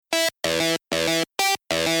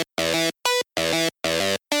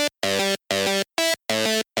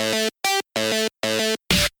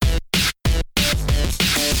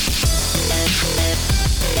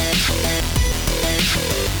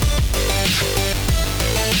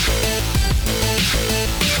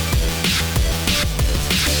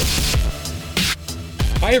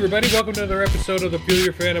Hi, everybody. Welcome to another episode of the Feel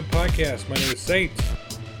Your Fandom podcast. My name is Saint.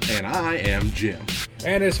 And I am Jim.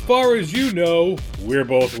 And as far as you know, we're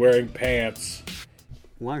both wearing pants.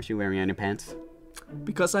 Why aren't you wearing any pants?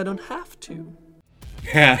 Because I don't have to.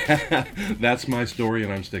 That's my story,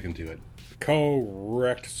 and I'm sticking to it.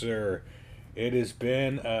 Correct, sir. It has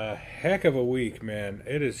been a heck of a week, man.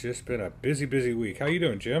 It has just been a busy, busy week. How you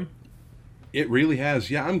doing, Jim? It really has.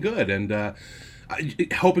 Yeah, I'm good. And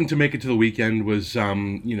hoping to make it to the weekend was,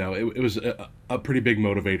 it was a pretty big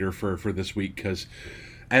motivator for this week because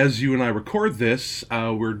as you and I record this,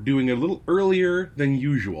 we're doing it a little earlier than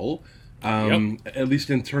usual. At least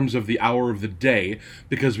in terms of the hour of the day,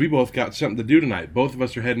 because we both got something to do tonight. Both of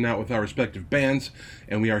us are heading out with our respective bands,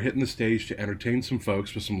 and we are hitting the stage to entertain some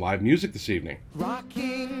folks with some live music this evening.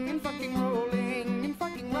 Rocking and fucking rolling and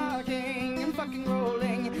fucking rocking and fucking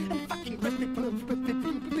rolling and fucking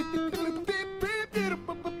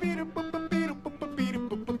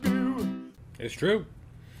It's true.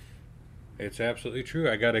 It's absolutely true.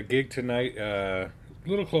 I got a gig tonight, a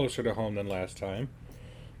little closer to home than last time.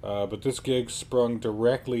 But this gig sprung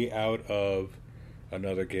directly out of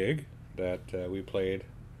another gig that we played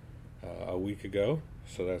a week ago,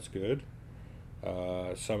 so that's good.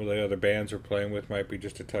 Some of the other bands we're playing with might be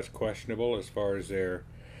just a touch questionable as far as their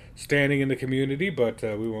standing in the community, but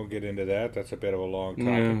we won't get into that. That's a bit of a long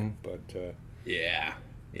topic. But Yeah,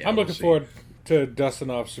 I'm looking forward to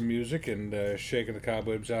dusting off some music and shaking the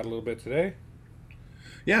cobwebs out a little bit today.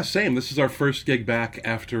 Yeah, same. This is our first gig back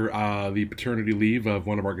after the paternity leave of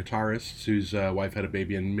one of our guitarists whose wife had a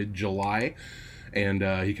baby in mid-July. And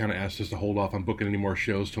he kind of asked us to hold off on booking any more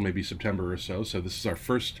shows till maybe September or so. So this is our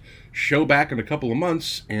first show back in a couple of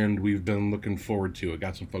months, and we've been looking forward to it.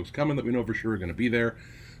 Got some folks coming that we know for sure are going to be there.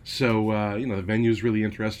 So, the venue's really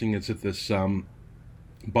interesting. It's at this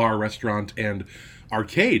bar, restaurant, and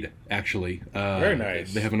arcade, actually. Very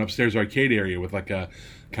nice. They have an upstairs arcade area with like a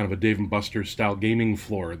kind of a Dave & Buster's style gaming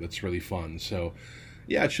floor that's really fun. So,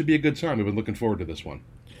 yeah, it should be a good time. We've been looking forward to this one.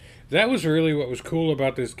 That was really what was cool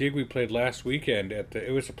about this gig we played last weekend.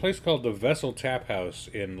 It was a place called the Vessel Tap House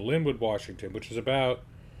in Linwood, Washington, which is about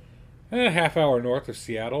a half hour north of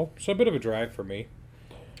Seattle, so a bit of a drive for me.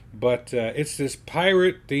 But it's this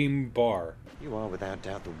pirate-themed bar. You are without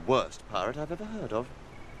doubt the worst pirate I've ever heard of.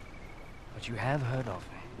 But you have heard of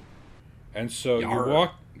me. And so Yarr. you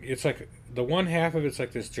walk, it's like, the one half of it's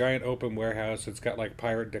like this giant open warehouse. It's got like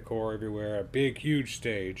pirate decor everywhere, a big, huge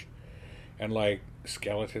stage, and like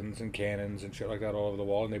skeletons and cannons and shit like that all over the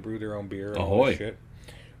wall, and they brew their own beer and all that shit,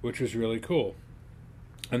 which was really cool.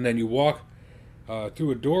 And then you walk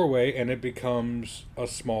through a doorway, and it becomes a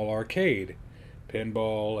small arcade,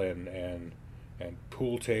 pinball and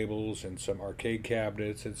pool tables and some arcade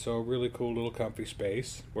cabinets. It's a really cool little comfy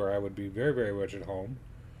space where I would be very, very much at home.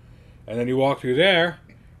 And then you walk through there,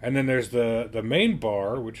 and then there's the main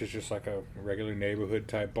bar, which is just like a regular neighborhood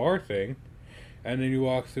type bar thing. And then you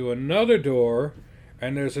walk through another door,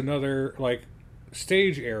 and there's another like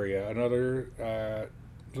stage area, another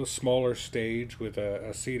little smaller stage with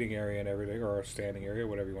a seating area and everything, or a standing area,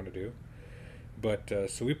 whatever you want to do. But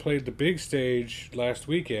so we played the big stage last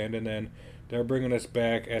weekend, and then they're bringing us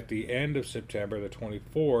back at the end of September, the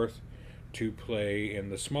 24th, to play in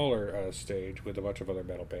the smaller stage with a bunch of other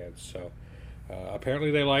metal bands. So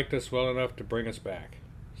apparently they liked us well enough to bring us back.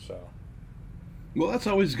 So. Well, that's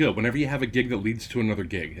always good. Whenever you have a gig that leads to another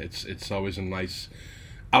gig, it's always a nice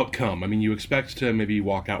outcome. I mean, you expect to maybe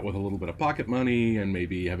walk out with a little bit of pocket money and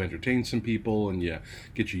maybe have entertained some people and you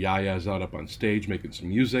get your yayas out up on stage making some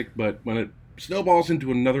music. But when it snowballs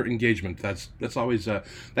into another engagement, that's always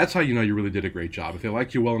that's how you know you really did a great job. If they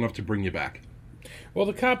like you well enough to bring you back. Well,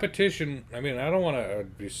 the competition, I mean, I don't want to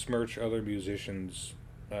besmirch other musicians'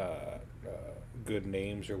 good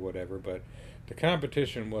names or whatever, but the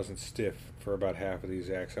competition wasn't stiff for about half of these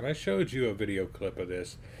acts. And I showed you a video clip of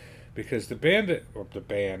this because the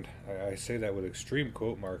band, I say that with extreme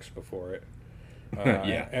quote marks before it.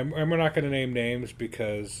 Yeah. And we're not going to name names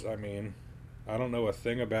because, I mean, I don't know a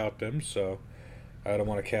thing about them, so I don't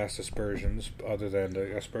want to cast aspersions other than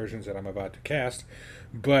the aspersions that I'm about to cast.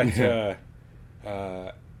 But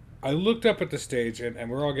I looked up at the stage, and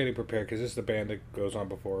we're all getting prepared because this is the band that goes on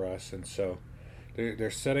before us, and so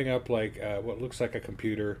they're setting up like what looks like a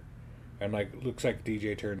computer and like looks like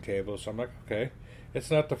DJ turntables. So I'm like, okay,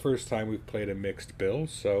 it's not the first time we've played a mixed bill,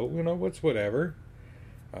 so what's whatever.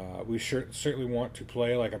 We certainly want to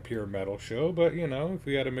play like a pure metal show, but if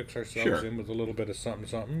we had to mix ourselves in with a little bit of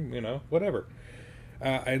something, whatever.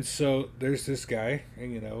 And so there's this guy,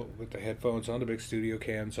 and with the headphones on, the big studio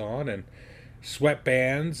cans on, and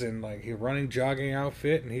sweatbands, and like he's running jogging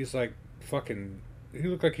outfit, and he's like fucking he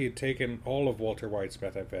looked like he had taken all of Walter White's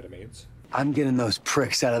methamphetamines. I'm getting those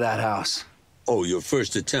pricks out of that house. Oh, your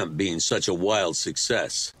first attempt being such a wild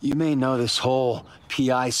success. You may know this whole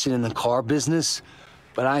PI sit in the car business,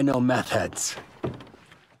 but I know meth heads.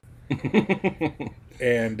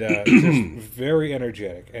 And just very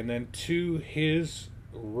energetic. And then to his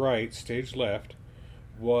right, stage left,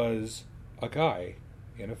 was a guy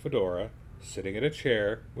in a fedora sitting in a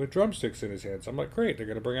chair with drumsticks in his hands. I'm like, great, they're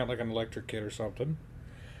going to bring out like an electric kit or something.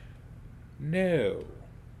 No.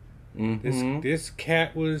 This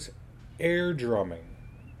cat was air drumming.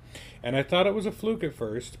 And I thought it was a fluke at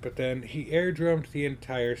first, but then he air drummed the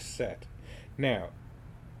entire set. Now,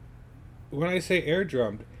 when I say air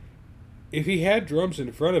drummed, if he had drums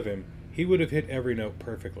in front of him, he would have hit every note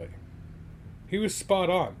perfectly. He was spot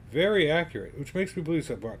on, very accurate, which makes me believe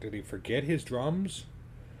that, did he forget his drums?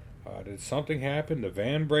 Did something happen? The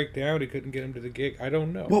van break down? He couldn't get him to the gig? I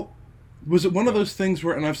don't know. Well, was it one of those things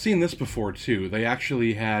where, and I've seen this before too, they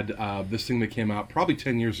actually had this thing that came out probably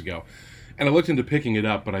 10 years ago, and I looked into picking it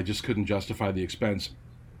up, but I just couldn't justify the expense.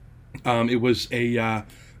 It was a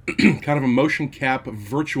kind of a motion cap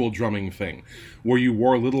virtual drumming thing, where you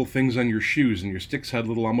wore little things on your shoes, and your sticks had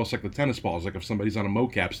little, almost like the tennis balls, like if somebody's on a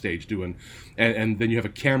mocap stage doing, and then you have a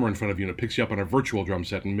camera in front of you, and it picks you up on a virtual drum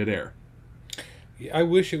set in midair. Yeah, I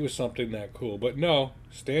wish it was something that cool, but no,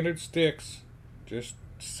 standard sticks, just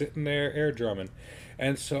sitting there air drumming.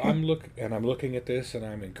 And so I'm looking at this, and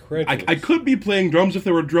I'm incredulous. I could be playing drums if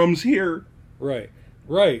there were drums here. Right.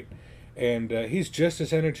 And he's just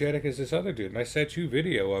as energetic as this other dude. And I sent you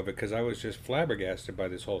video of it because I was just flabbergasted by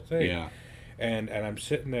this whole thing. Yeah. And I'm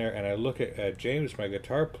sitting there, and I look at James, my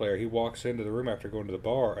guitar player. He walks into the room after going to the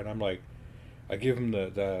bar, and I'm like, I give him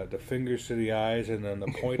the fingers to the eyes and then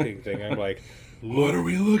the pointing thing. I'm like, what are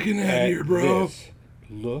we looking at here, bro? This.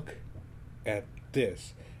 Look at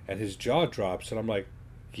this. And his jaw drops, and I'm like,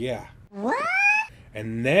 yeah. What?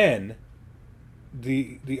 And then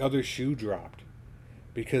the other shoe dropped.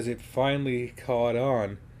 Because it finally caught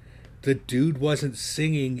on. The dude wasn't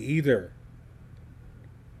singing either.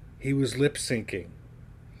 He was lip syncing.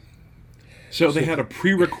 So they had a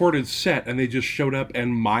pre-recorded set, and they just showed up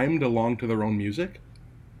and mimed along to their own music?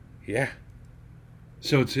 Yeah.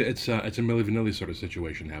 So it's a Milli Vanilli sort of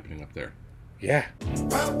situation happening up there. Yeah.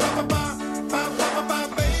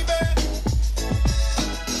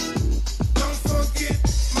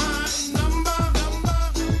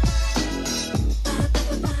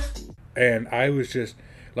 And I was just,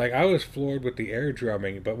 like, I was floored with the air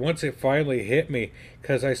drumming, but once it finally hit me,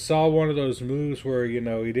 because I saw one of those moves where, he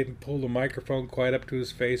didn't pull the microphone quite up to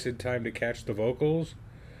his face in time to catch the vocals.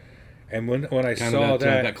 And when I kind saw of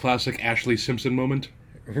that classic Ashley Simpson moment.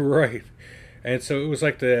 Right. And so it was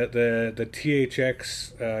like the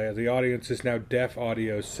THX, the audience is now deaf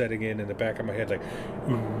audio setting in the back of my head, like,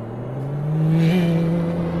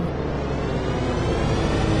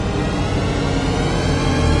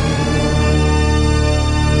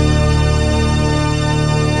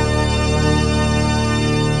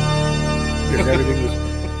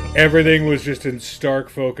 everything was just in stark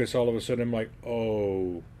focus. All of a sudden, I'm like,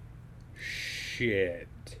 oh, shit.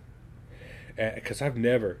 Because I've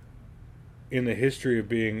never, in the history of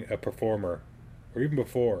being a performer, or even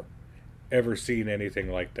before, ever seen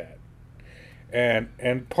anything like that.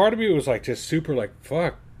 And part of me was like, just super like,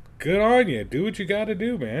 fuck, good on you. Do what you got to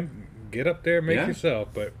do, man. Get up there, make yourself.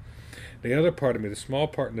 But the other part of me, the small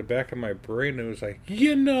part in the back of my brain, it was like,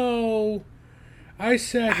 I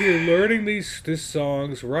sat here learning these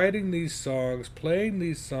songs, writing these songs, playing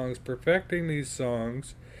these songs, perfecting these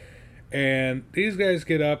songs, and these guys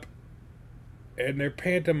get up and they're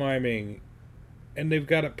pantomiming and they've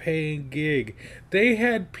got a paying gig. They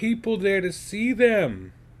had people there to see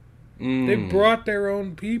them. They brought their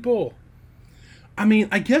own people. I mean,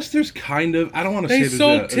 I guess there's kind of, I don't want to say they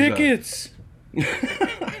sold tickets.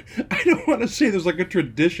 I don't want to say there's like a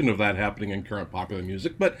tradition of that happening in current popular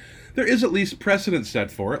music, but there is at least precedent set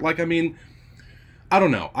for it. Like, I mean, I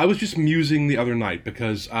don't know. I was just musing the other night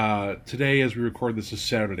because today, as we record this, is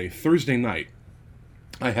Saturday. Thursday night,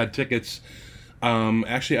 I had tickets.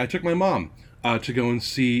 Actually, I took my mom to go and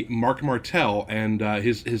see Mark Martel and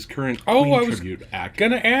his current Queen tribute act.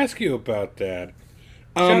 Gonna ask you about that.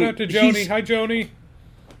 Shout out to Joni. Hi, Joni.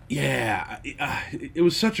 Yeah, it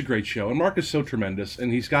was such a great show, and Mark is so tremendous,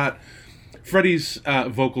 and he's got Freddie's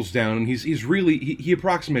vocals down, and he's really he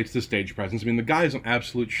approximates the stage presence. I mean, the guy is an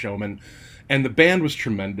absolute showman, and the band was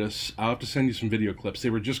tremendous. I'll have to send you some video clips. They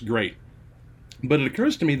were just great. But it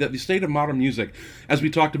occurs to me that the state of modern music, as we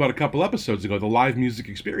talked about a couple episodes ago, the live music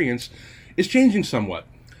experience, is changing somewhat.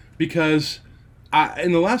 Because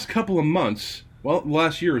in the last couple of months, well, the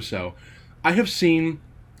last year or so, I have seen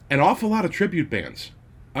an awful lot of tribute bands.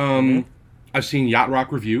 I've seen Yacht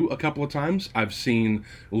Rock Review a couple of times. I've seen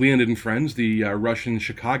Leonid and Friends, the Russian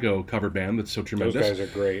Chicago cover band that's so tremendous. Those guys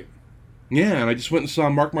are great. Yeah, and I just went and saw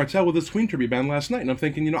Mark Martel with his Queen tribute band last night, and I'm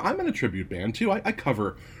thinking, I'm in a tribute band too. I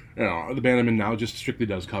cover, the band I'm in now just strictly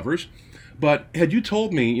does covers. But had you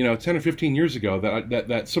told me, 10 or 15 years ago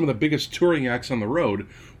that some of the biggest touring acts on the road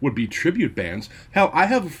would be tribute bands, hell, I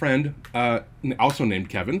have a friend also named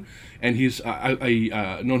Kevin, and he's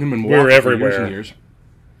I known him in Milwaukee We're everywhere. for years and years.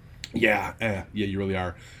 Yeah, you really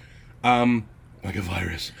are. Like a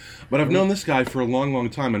virus. But I've known this guy for a long, long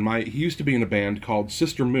time, and he used to be in a band called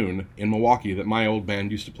Sister Moon in Milwaukee that my old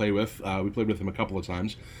band used to play with. We played with him a couple of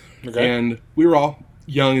times. Okay. And we were all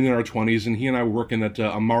young and in our 20s, and he and I were working at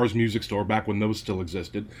a Mars music store back when those still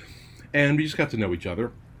existed. And we just got to know each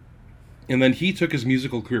other. And then he took his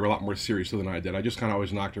musical career a lot more seriously than I did. I just kind of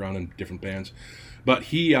always knocked around in different bands. But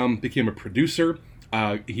he became a producer.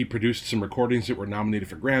 He produced some recordings that were nominated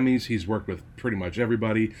for Grammys. He's worked with pretty much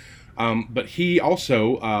everybody. But he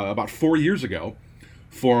also, about 4 years ago,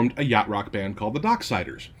 formed a yacht rock band called the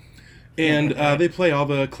Docksiders. And they play all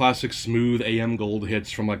the classic smooth AM gold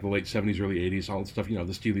hits from like the late 70s, early 80s, all the stuff,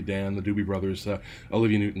 the Steely Dan, the Doobie Brothers,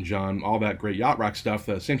 Olivia Newton-John, all that great yacht rock stuff,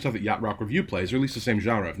 the same stuff that Yacht Rock Review plays, or at least the same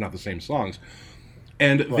genre, if not the same songs.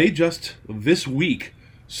 And they just, this week,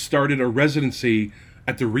 started a residency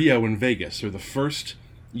at the Rio in Vegas. They're the first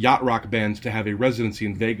yacht rock bands to have a residency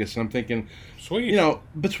in Vegas. And I'm thinking, Sweet.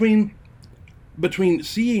 between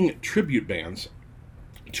seeing tribute bands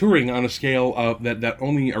touring on a scale that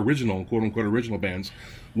only original, quote-unquote original bands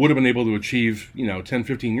would have been able to achieve, 10,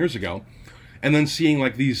 15 years ago, and then seeing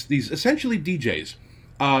like these essentially DJs,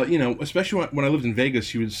 especially when I lived in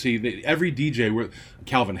Vegas, you would see that every DJ, were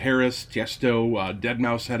Calvin Harris, Tiesto,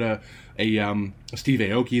 Deadmau5 had a Steve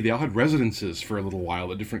Aoki. They all had residences for a little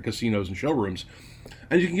while at different casinos and showrooms,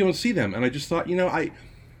 and you can go and see them. And I just thought,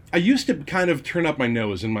 I used to kind of turn up my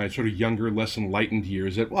nose in my sort of younger, less enlightened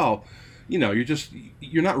years at, well,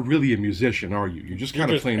 you're not really a musician, are you? You're just kind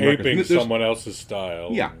of playing records. Aping someone else's style.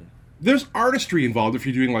 Yeah. There's artistry involved if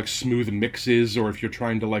you're doing like smooth mixes or if you're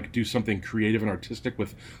trying to like do something creative and artistic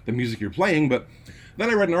with the music you're playing. But then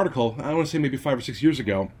I read an article, I want to say maybe 5 or 6 years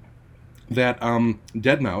ago, that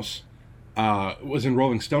Deadmau5 was in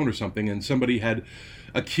Rolling Stone or something, and somebody had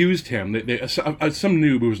accused him, some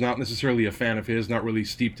noob who was not necessarily a fan of his, not really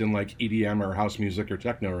steeped in like EDM or house music or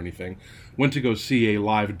techno or anything, went to go see a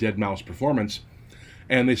live Deadmau5 performance,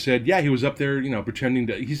 and they said, yeah, he was up there, pretending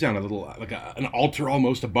to, he's on a little, like an altar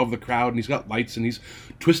almost above the crowd, and he's got lights, and he's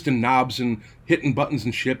twisting knobs and hitting buttons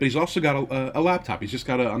and shit, but he's also got a laptop. He's just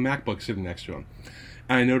got a MacBook sitting next to him.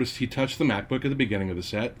 And I noticed he touched the MacBook at the beginning of the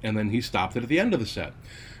set, and then he stopped it at the end of the set.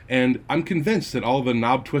 And I'm convinced that all the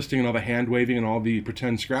knob twisting and all the hand waving and all the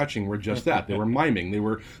pretend scratching were just that. They were miming. They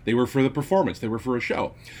were for the performance. They were for a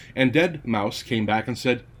show. And Deadmau5 came back and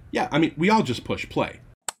said, yeah, we all just push play.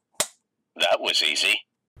 That was easy.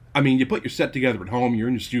 You put your set together at home, you're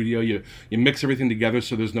in your studio, you mix everything together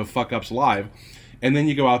so there's no fuck-ups live, and then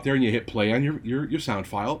you go out there and you hit play on your sound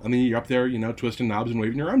file, and then you're up there, twisting knobs and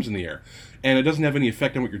waving your arms in the air. And it doesn't have any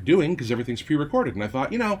effect on what you're doing because everything's pre-recorded. And I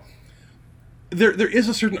thought, there is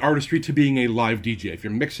a certain artistry to being a live DJ. If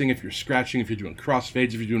you're mixing, if you're scratching, if you're doing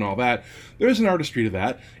crossfades, if you're doing all that, there is an artistry to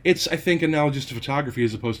that. It's, I think, analogous to photography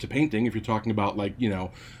as opposed to painting. If you're talking about, like,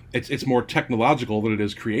 it's more technological than it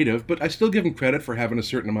is creative, but I still give them credit for having a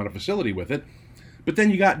certain amount of facility with it. But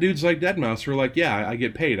then you got dudes like Deadmau5 who are like, yeah, I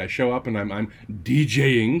get paid. I show up and I'm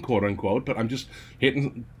DJing, quote unquote, but I'm just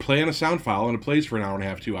hitting play on a sound file and it plays for an hour and a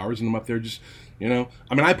half, 2 hours, and I'm up there just,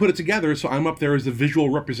 I put it together, so I'm up there as the visual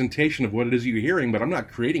representation of what it is you're hearing, but I'm not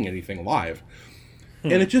creating anything live.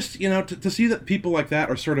 And it just, to see that people like that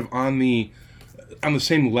are sort of on the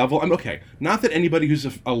same level. Okay, not that anybody who's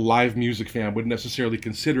a live music fan would necessarily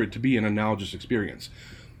consider it to be an analogous experience,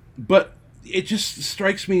 but it just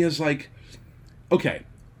strikes me as like, okay,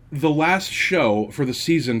 the last show for the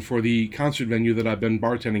season for the concert venue that I've been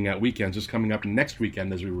bartending at weekends is coming up next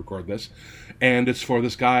weekend as we record this, and it's for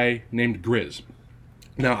this guy named Grizz.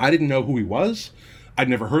 Now, I didn't know who he was. I'd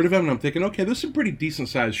never heard of him, and I'm thinking, okay, there's some pretty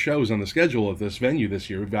decent-sized shows on the schedule of this venue this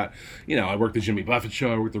year. We've got, I worked the Jimmy Buffett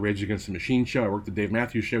show, I worked the Rage Against the Machine show, I worked the Dave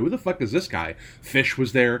Matthews show. Who the fuck is this guy? Fish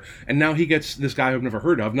was there, and now he gets this guy I've never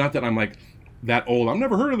heard of. Not that I'm like that old, I've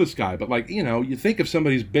never heard of this guy, but like, you think if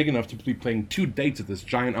somebody's big enough to be playing 2 dates at this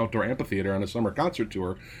giant outdoor amphitheater on a summer concert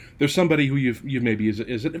tour, there's somebody who you maybe is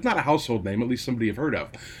if not a household name, at least somebody you've heard of.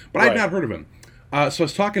 But right. I'd not heard of him. So I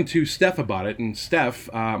was talking to Steph about it, and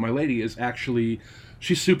Steph, my lady, is actually,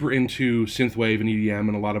 she's super into synthwave and EDM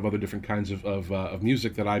and a lot of other different kinds of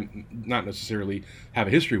music that I not necessarily have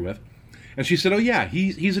a history with. And she said, oh yeah,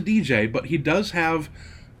 he's a DJ, but he does have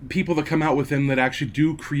people that come out with him that actually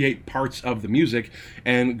do create parts of the music.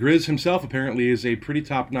 And Grizz himself apparently is a pretty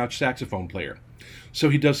top-notch saxophone player. So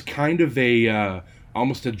he does kind of a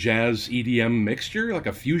almost a jazz EDM mixture, like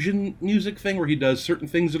a fusion music thing, where he does certain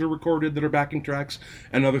things that are recorded that are backing tracks,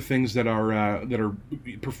 and other things that are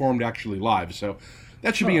performed actually live. So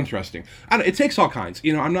that should be interesting. It takes all kinds.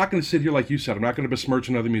 You know, I'm not going to sit here like you said. I'm not going to besmirch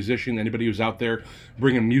another musician. Anybody who's out there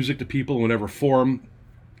bringing music to people in whatever form,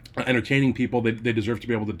 entertaining people, they deserve to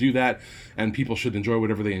be able to do that, and people should enjoy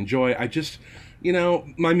whatever they enjoy. I just, you know,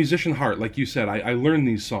 my musician heart, like you said, I learn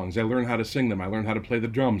these songs. I learn how to sing them. I learn how to play the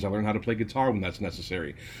drums. I learn how to play guitar when that's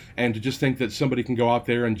necessary. And to just think that somebody can go out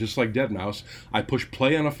there and, just like Deadmau5, I push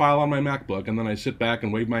play on a file on my MacBook, and then I sit back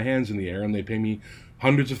and wave my hands in the air, and they pay me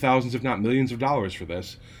hundreds of thousands, if not millions of dollars for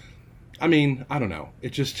this. I mean, I don't know. It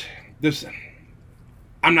just,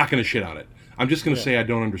 I'm not going to shit on it. I'm just going to say I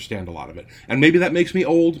don't understand a lot of it. And maybe that makes me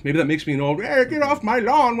old. Maybe that makes me an old, hey, get off my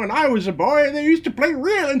lawn. When I was a boy, they used to play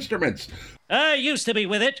real instruments. I used to be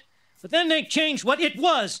with it, but then they changed what it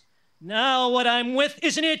was. Now what I'm with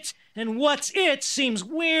isn't it, and what's it seems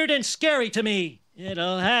weird and scary to me.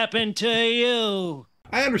 It'll happen to you.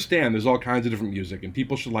 I understand there's all kinds of different music, and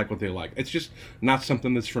people should like what they like. It's just not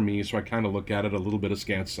something that's for me, so I kind of look at it a little bit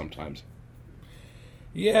askance sometimes.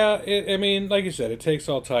 Yeah, I mean, like you said, it takes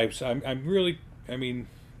all types. I'm really, I mean,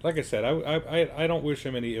 like I said, I don't wish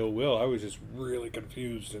him any ill will. I was just really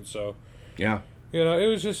confused, and so, yeah, you know, it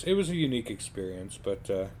was a unique experience. But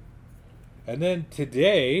and then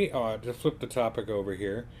today, to flip the topic over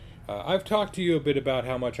here, I've talked to you a bit about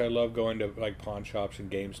how much I love going to like pawn shops and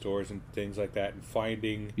game stores and things like that, and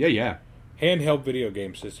finding handheld video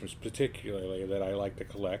game systems, particularly, that I like to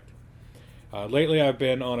collect. Lately, I've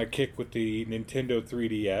been on a kick with the Nintendo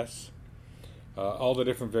 3DS, all the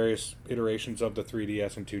different various iterations of the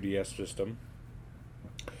 3DS and 2DS system.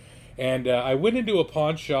 And I went into a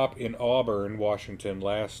pawn shop in Auburn, Washington,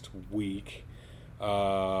 last week,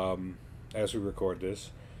 as we record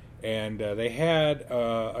this, and they had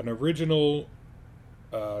an original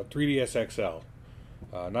 3DS XL.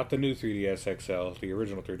 Not the new 3DS XL, the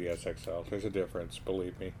original 3DS XL. There's a difference,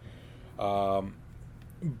 believe me.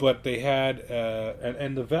 But they had,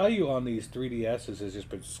 and the value on these 3DSs has just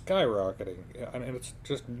been skyrocketing. And it's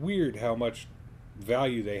just weird how much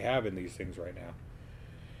value they have in these things right now.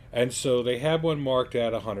 And so they had one marked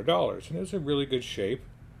at $100, and it was in really good shape.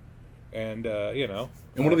 And, you know.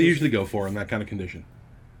 And what do they usually go for in that kind of condition?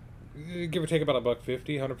 Give or take about $150,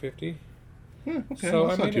 $150. Okay, so,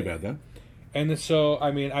 that's not too bad then. And so,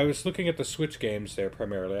 I mean, I was looking at the Switch games there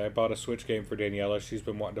primarily. I bought a Switch game for Daniela. She's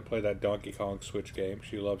been wanting to play that Donkey Kong Switch game.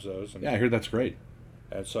 She loves those. And, yeah, I heard that's great.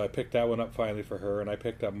 And so I picked that one up finally for her, and I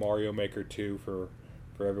picked up Mario Maker 2 for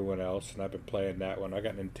everyone else, and I've been playing that one. I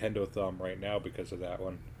got Nintendo Thumb right now because of that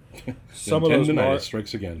one. Some of those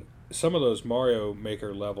strikes again. Some of those Mario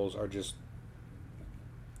Maker levels are just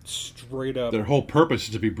straight up. Their whole purpose is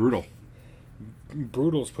to be brutal.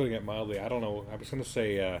 Brutal's putting it mildly. I don't know. I was going to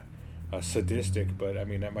say sadistic, but I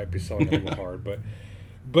mean that might be selling a little hard.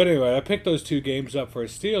 But anyway, I picked those two games up for a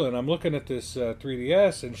steal, and I'm looking at this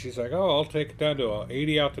 3DS, and she's like, "Oh, I'll take it down to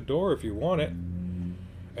 80 out the door if you want it."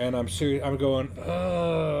 And I'm serious. I'm going,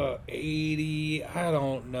 80. I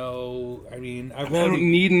don't know. I mean, I don't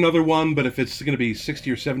need another one, but if it's going to be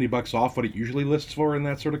 $60 or $70 off what it usually lists for in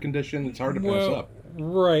that sort of condition, it's hard to pass up.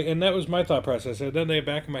 Right, and that was my thought process. And then in the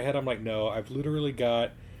back of my head, I'm like, no, I've literally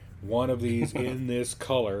got one of these in this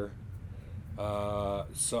color,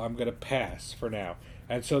 so I'm going to pass for now.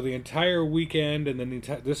 And so the entire weekend and then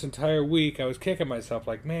this entire week, I was kicking myself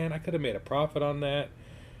like, man, I could have made a profit on that.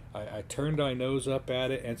 I turned my nose up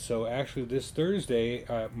at it, and so actually this Thursday,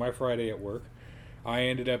 my Friday at work, I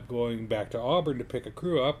ended up going back to Auburn to pick a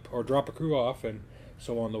crew up, or drop a crew off, and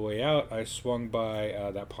so on the way out, I swung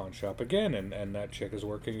by that pawn shop again, and that chick is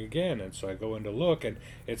working again, and so I go in to look, and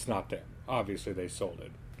it's not there. Obviously, they sold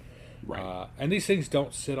it. Right. And these things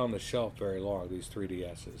don't sit on the shelf very long, these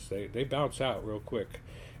 3DSs. They bounce out real quick,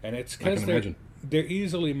 and it's because they're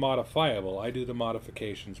easily modifiable. I do the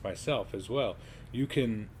modifications myself as well. You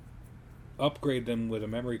can upgrade them with a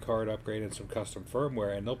memory card upgrade and some custom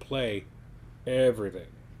firmware, and they'll play everything.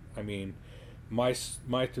 I mean, my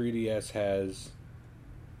 3DS has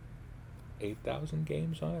 8,000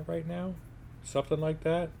 games on it right now, something like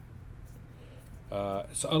that.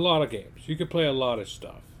 So a lot of games. You could play a lot of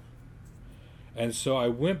stuff. And so I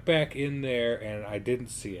went back in there and I didn't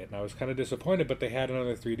see it, and I was kind of disappointed, but they had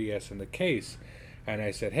another 3DS in the case, and I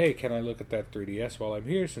said, hey, can I look at that 3DS while I'm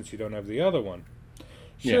here since you don't have the other one?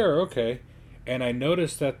 Sure, okay. And I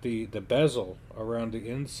noticed that the bezel around the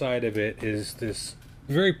inside of it is this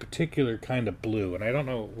very particular kind of blue, and I don't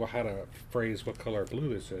know how to phrase what color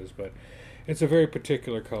blue this is, but it's a very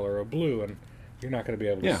particular color of blue, and you're not going to be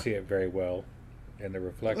able to see it very well in the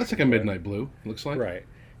reflection. That's like a midnight blue, looks like.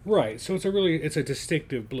 Right. So it's a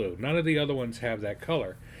distinctive blue. None of the other ones have that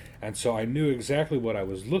color, and so I knew exactly what I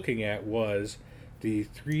was looking at was the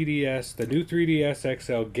new 3DS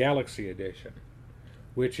XL Galaxy Edition,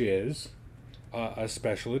 which is a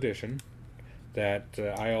special edition that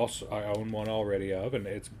I own one already of, and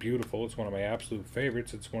it's beautiful. It's one of my absolute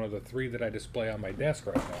favorites. It's one of the 3 that I display on my desk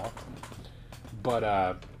right now. But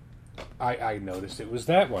I noticed it was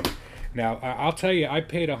that one. Now, I'll tell you, I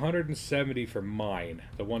paid $170 for mine,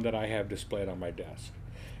 the one that I have displayed on my desk.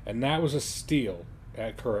 And that was a steal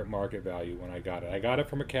at current market value when I got it. I got it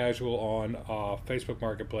from a casual on Facebook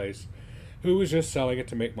Marketplace who was just selling it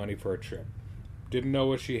to make money for a trip. Didn't know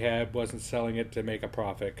what she had, wasn't selling it to make a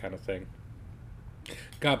profit kind of thing.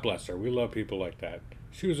 God bless her. We love people like that.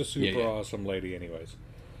 She was a super awesome lady anyways.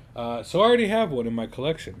 So I already have one in my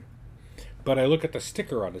collection. But I look at the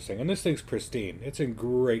sticker on this thing, and this thing's pristine. It's in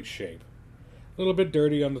great shape. A little bit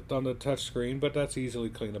dirty on the touch screen, but that's easily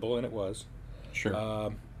cleanable, and it was.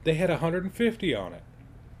 Sure. They had $150 on it,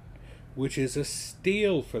 which is a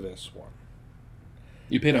steal for this one.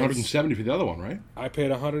 You paid $170 for the other one, right? I paid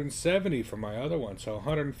 $170 for my other one, so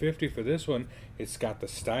 $150 for this one. It's got the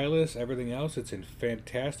stylus, everything else. It's in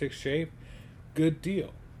fantastic shape. Good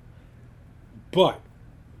deal. But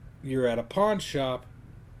you're at a pawn shop,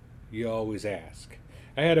 you always ask.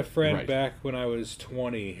 I had a friend back when I was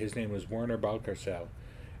 20. His name was Werner Balcarcel.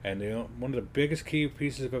 And one of the biggest key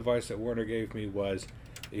pieces of advice that Werner gave me was,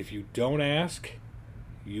 if you don't ask,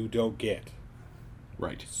 you don't get.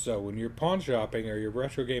 Right. So when you're pawn shopping or you're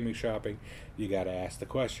retro gaming shopping, you got to ask the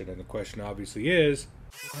question. And the question obviously is...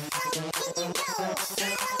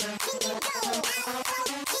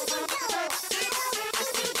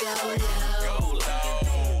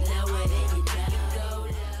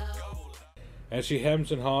 And she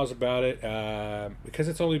hems and haws about it because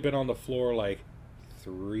it's only been on the floor like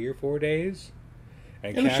 3 or 4 days.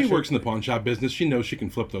 And if she works in the pawn shop business, she knows she can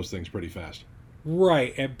flip those things pretty fast.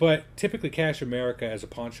 Right, but typically Cash America as a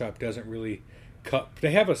pawn shop doesn't really cut. They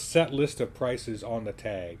have a set list of prices on the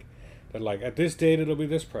tag. They're like, at this date it'll be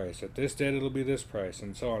this price, at this date it'll be this price,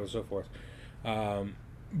 and so on and so forth.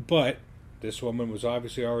 But this woman was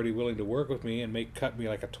obviously already willing to work with me and cut me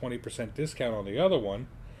like a 20% discount on the other one.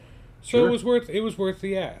 So sure. it was worth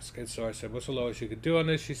the ask. And so I said, what's the lowest you could do on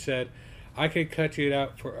this? She said, I could cut you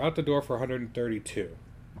out the door for $132.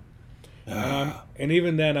 And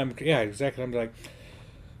even then, exactly. I'm like,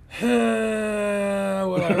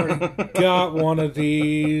 well, I already got one of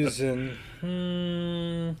these, and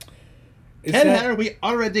tell her we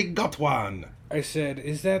already got one. I said,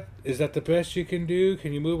 is that the best you can do?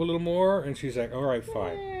 Can you move a little more? And she's like, all right,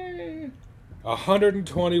 fine.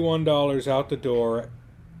 $121 out the door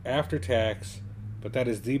after tax, but that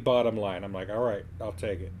is the bottom line. I'm like, all right, I'll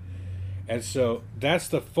take it. And so that's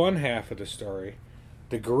the fun half of the story.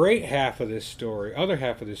 The great half of this story, other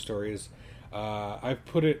half of this story is I've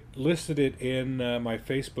listed it in my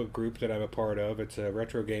Facebook group that I'm a part of. It's a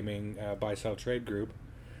retro gaming buy-sell trade group.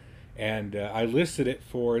 And I listed it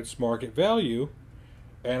for its market value,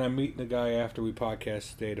 and I'm meeting the guy after we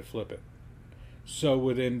podcast today to flip it. So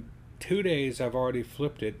within 2 days, I've already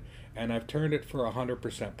flipped it, and I've turned it for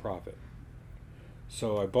 100% profit.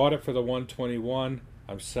 So I bought it for the $121.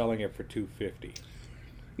 I'm selling it for $250.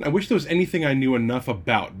 I wish there was anything I knew enough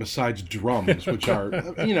about besides drums, which are,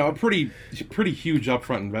 a pretty huge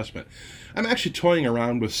upfront investment. I'm actually toying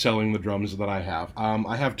around with selling the drums that I have.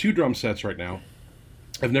 I have 2 drum sets right now.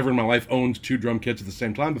 I've never in my life owned 2 drum kits at the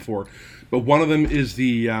same time before, but one of them is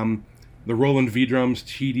the Roland V-Drums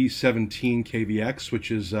TD17 KVX,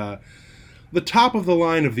 which is the top of the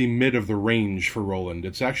line of the mid of the range for Roland.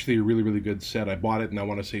 It's actually a really, really good set. I bought it in, I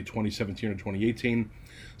want to say, 2017 or 2018.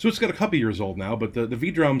 So it's got a couple years old now, but the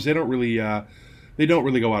V-Drums, they don't really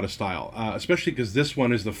go out of style, especially because this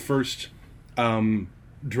one is the first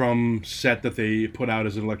drum set that they put out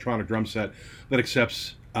as an electronic drum set that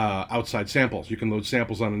accepts outside samples. You can load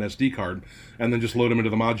samples on an SD card and then just load them into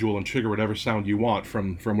the module and trigger whatever sound you want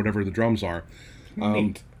from whatever the drums are.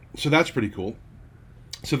 So that's pretty cool.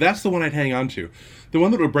 So that's the one I'd hang on to. The one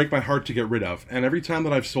that would break my heart to get rid of. And every time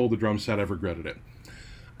that I've sold the drum set, I've regretted it.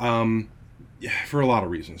 For a lot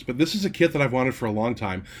of reasons. But this is a kit that I've wanted for a long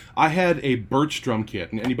time. I had a Birch drum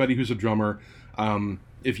kit, and anybody who's a drummer,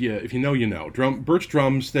 if you know, you know. Birch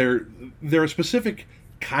drums, they're a specific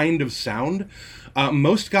kind of sound.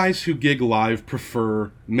 Most guys who gig live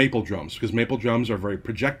prefer maple drums because maple drums are very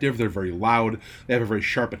projective, they're very loud, they have a very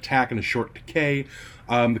sharp attack and a short decay.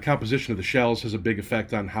 The composition of the shells has a big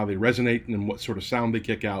effect on how they resonate and what sort of sound they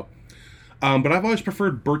kick out. But I've always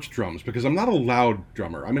preferred birch drums because I'm not a loud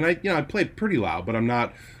drummer. I mean, I played pretty loud, but I'm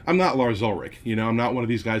not Lars Ulrich. I'm not one of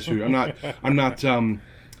these guys who I'm not.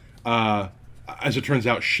 As it turns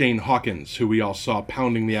out, Shane Hawkins, who we all saw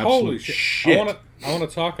pounding the absolute Holy shit. I want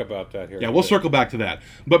to talk about that here. Yeah, we'll circle back to that.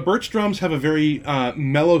 But birch drums have a very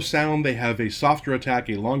mellow sound. They have a softer attack,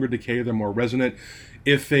 a longer decay. They're more resonant.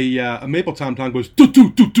 If a maple tom-tom goes doo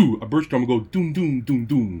doo doo doo, a birch drum will go doom doom doom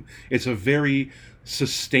doom. It's a very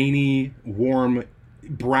sustainy, warm,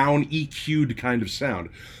 brown EQ'd kind of sound.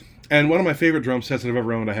 And one of my favorite drum sets that I've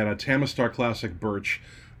ever owned, I had a Tamistar Classic Birch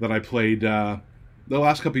that I played the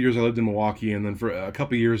last couple of years I lived in Milwaukee, and then for a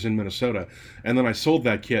couple of years in Minnesota. And then I sold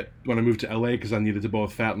that kit when I moved to LA because I needed to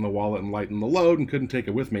both fatten the wallet and lighten the load and couldn't take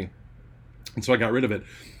it with me. And so I got rid of it.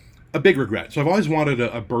 A big regret. So I've always wanted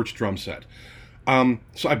a birch drum set.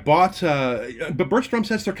 So I bought, but birch drum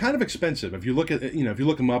sets, they're kind of expensive. If you look at, if you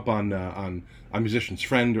look them up on Musician's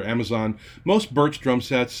Friend or Amazon, most birch drum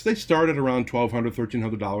sets, they start at around $1,200,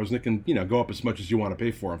 $1,300, and it can, go up as much as you want to pay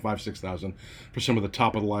for them, $5,000, $6,000 for some of the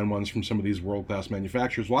top of the line ones from some of these world-class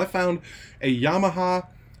manufacturers. Well, I found a Yamaha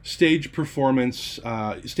Stage Performance,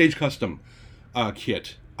 Stage Custom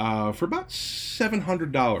kit for about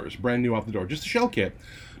 $700, brand new off the door. Just a shell kit.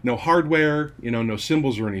 No hardware, no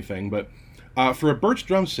cymbals or anything, but for a birch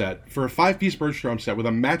drum set, for a 5-piece birch drum set with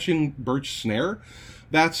a matching birch snare,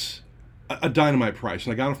 that's a dynamite price.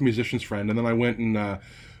 And I got it from Musician's Friend, and then I went and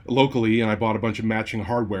locally, and I bought a bunch of matching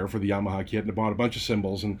hardware for the Yamaha kit, and I bought a bunch of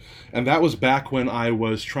cymbals, and that was back when I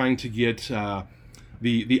was trying to get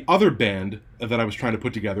the other band that I was trying to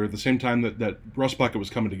put together at the same time that Rust Bucket was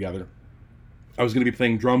coming together. I was going to be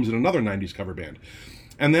playing drums in another 90s cover band.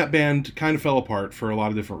 And that band kind of fell apart for a lot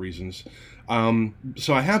of different reasons.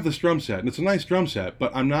 So I have this drum set, and it's a nice drum set,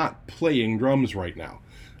 but I'm not playing drums right now.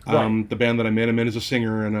 Right. The band that I'm in is a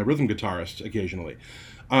singer and a rhythm guitarist occasionally.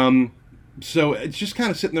 So it's just kind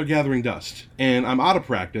of sitting there gathering dust, and I'm out of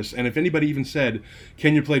practice. And if anybody even said,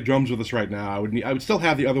 "Can you play drums with us right now?" I would still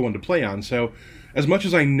have the other one to play on. So as much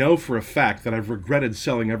as I know for a fact that I've regretted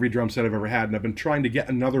selling every drum set I've ever had, and I've been trying to get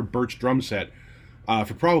another birch drum set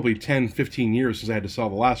for probably 10, 15 years since I had to sell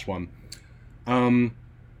the last one.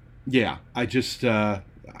 Yeah, I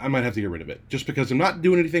might have to get rid of it just because I'm not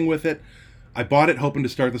doing anything with it. I bought it hoping to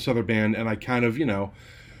start this other band, and I kind of,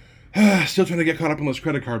 still trying to get caught up on those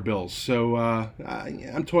credit card bills. So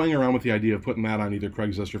I'm toying around with the idea of putting that on either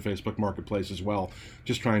Craigslist or Facebook Marketplace as well,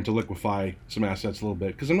 just trying to liquefy some assets a little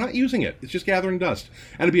bit because I'm not using it. It's just gathering dust.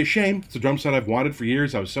 And it'd be a shame. It's a drum set I've wanted for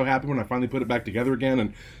years. I was so happy when I finally put it back together again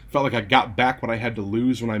and felt like I got back what I had to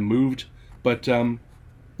lose when I moved. But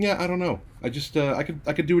yeah, I don't know. I just I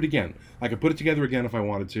could do it again. I could put it together again if I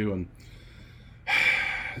wanted to, and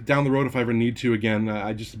down the road if I ever need to again,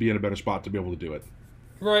 I'd just be in a better spot to be able to do it.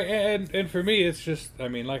 Right, and for me, it's just,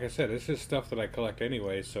 like I said, it's just stuff that I collect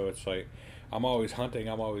anyway, so it's like, I'm always hunting,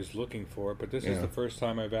 I'm always looking for it, but this is the first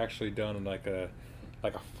time I've actually done like a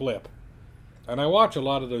flip. And I watch a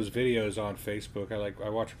lot of those videos on Facebook. I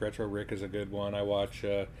watch Retro Rick is a good one. I watch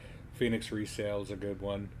Phoenix Resale is a good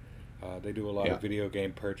one. They do a lot of video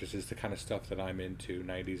game purchases, the kind of stuff that I'm into,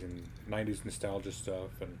 90s nostalgia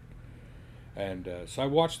stuff, and so I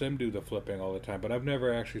watch them do the flipping all the time, but I've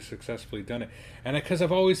never actually successfully done it. And because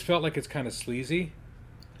I've always felt like it's kind of sleazy,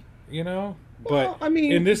 But well,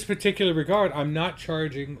 in this particular regard, I'm not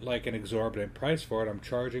charging like an exorbitant price for it. I'm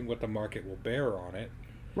charging what the market will bear on it.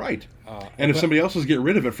 Right. And if somebody else is getting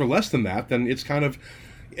rid of it for less than that, then it's kind of,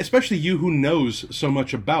 especially you who knows so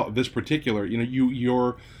much about this particular,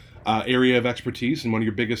 your area of expertise and one of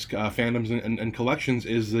your biggest fandoms and collections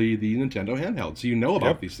is the Nintendo handheld. So you know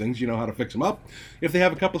about these things. You know how to fix them up. If they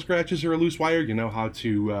have a couple scratches or a loose wire, you know how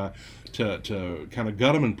to kind of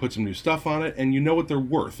gut them and put some new stuff on it, and you know what they're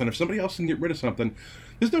worth. And if somebody else can get rid of something,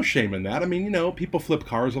 there's no shame in that. People flip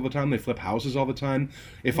cars all the time. They flip houses all the time.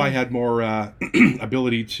 If I had more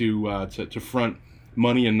ability to front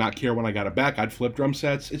money and not care when I got it back, I'd flip drum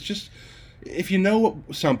sets. It's just, if you know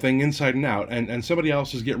something inside and out, and somebody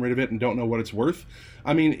else is getting rid of it and don't know what it's worth,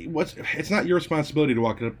 it's not your responsibility to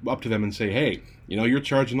walk up to them and say, hey, you're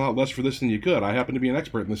charging a lot less for this than you could. I happen to be an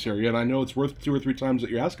expert in this area, and I know it's worth 2 or 3 times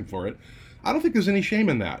that you're asking for it. I don't think there's any shame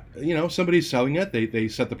in that. Somebody's selling it. They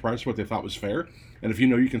set the price for what they thought was fair, and if you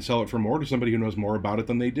know you can sell it for more to somebody who knows more about it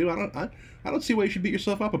than they do, I don't see why you should beat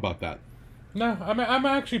yourself up about that. No, I'm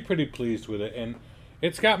actually pretty pleased with it, and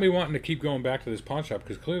It's got me wanting to keep going back to this pawn shop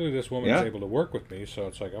because clearly this woman's Yeah. able to work with me. So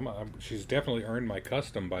it's like she's definitely earned my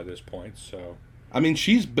custom by this point. So I mean,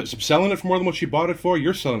 she's selling it for more than what she bought it for.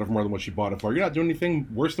 You're selling it for more than what she bought it for. You're not doing anything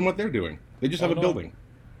worse than what they're doing. They just have a building.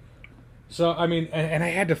 So, I mean, and I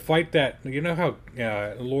had to fight that. You know how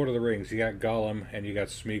Lord of the Rings, you got Gollum and you got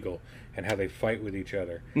Smeagol, and how they fight with each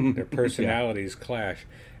other. Their personalities clash.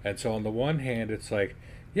 And so on the one hand, it's like,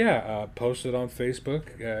 post it on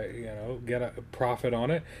Facebook, get a profit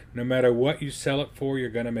on it. No matter what you sell it for, you're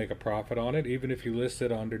going to make a profit on it. Even if you list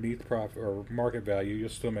it underneath profit or market value, you'll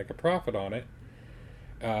still make a profit on it.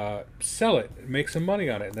 Sell it, make some money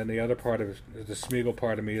on it. And then the other part of the Smeagol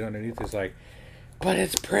part of me underneath is like, but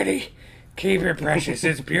it's pretty. Keep it precious.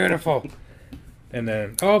 It's beautiful. And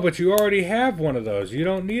then, but you already have one of those. You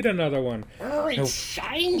don't need another one. Oh, it's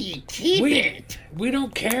shiny. Keep it. We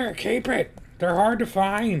don't care. Keep it. They're hard to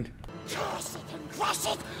find. Toss it and crush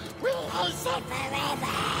it. We'll lace it forever.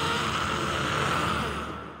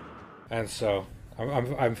 And so,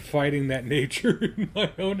 I'm fighting that nature in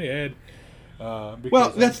my own head.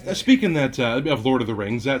 Well, that's speaking of Lord of the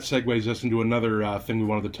Rings. That segues us into another thing we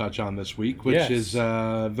wanted to touch on this week, which is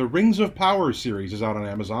the Rings of Power series is out on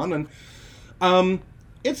Amazon, and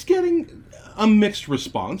it's getting a mixed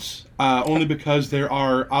response. Only because there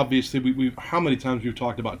are obviously we how many times we've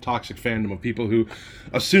talked about toxic fandom of people who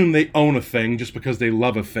assume they own a thing just because they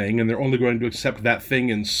love a thing, and they're only going to accept that thing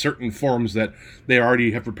in certain forms that they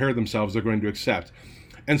already have prepared themselves they're going to accept.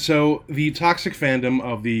 And so the toxic fandom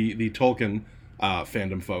of the Tolkien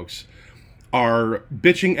fandom folks are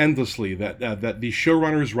bitching endlessly that the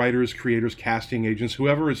showrunners, writers, creators, casting agents,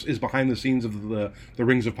 whoever is behind the scenes of the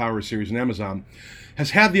Rings of Power series on Amazon,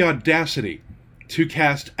 has had the audacity to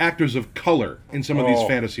cast actors of color in some of these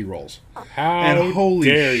fantasy roles. How holy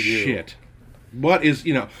dare you. shit. What is,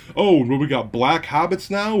 we got black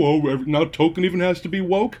hobbits now? Now Tolkien even has to be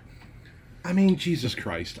woke? I mean, Jesus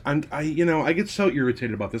Christ. I get so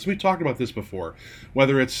irritated about this. We've talked about this before.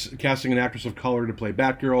 Whether it's casting an actress of color to play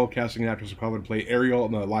Batgirl, casting an actress of color to play Ariel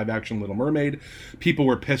in the live-action Little Mermaid. People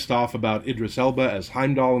were pissed off about Idris Elba as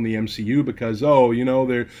Heimdall in the MCU because,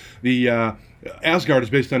 Asgard is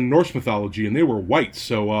based on Norse mythology and they were white,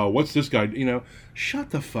 so what's this guy? Shut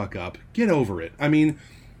the fuck up. Get over it. I mean,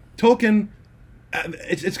 Tolkien,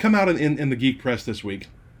 it's come out in the geek press this week.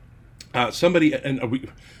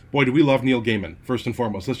 Boy, do we love Neil Gaiman, first and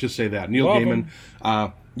foremost. Let's just say that. Neil Gaiman,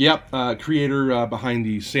 creator behind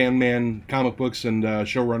the Sandman comic books and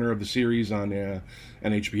showrunner of the series on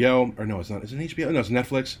HBO. Or no, it's not. Is it HBO? No, it's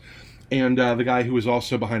Netflix. And the guy who is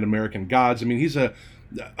also behind American Gods. I mean, he's a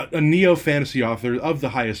neo-fantasy author of the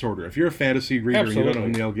highest order. If you're a fantasy reader and you don't know who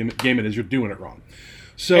Neil Gaiman is, you're doing it wrong.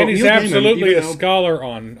 So and he's Neil absolutely Gaiman, a scholar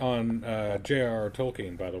on J.R.R.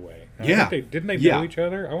 Tolkien, by the way. Didn't they know each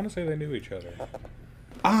other? I want to say they knew each other.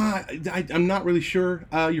 I'm not really sure.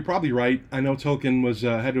 You're probably right. I know Tolkien was had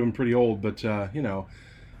to have been pretty old, but I'm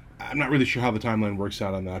not really sure how the timeline works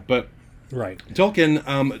out on that. But right,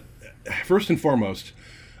 Tolkien, first and foremost,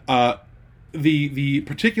 the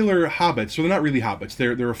particular hobbits. So they're not really hobbits.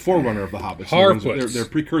 They're a forerunner of the hobbits. Harfoots. They're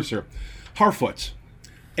precursor. Harfoots.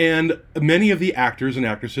 And many of the actors and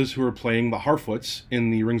actresses who are playing the Harfoots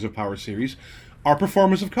in the Rings of Power series are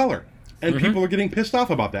performers of color. And people are getting pissed off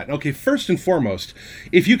about that. Okay, first and foremost,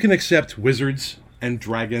 if you can accept wizards and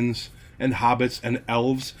dragons and hobbits and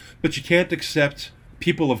elves, but you can't accept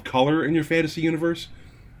people of color in your fantasy universe,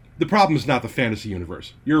 the problem is not the fantasy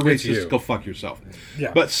universe. You're a racist, go fuck yourself.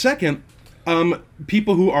 Yeah. But second,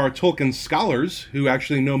 people who are Tolkien scholars, who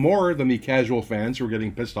actually know more than the casual fans who are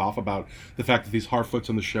getting pissed off about the fact that these Harfoots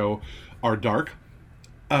on the show are dark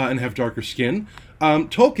and have darker skin,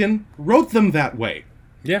 Tolkien wrote them that way.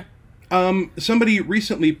 Yeah. Somebody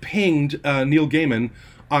recently pinged Neil Gaiman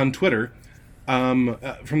on Twitter from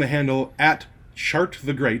the handle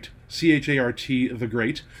 @ChartTheGreat, CHART the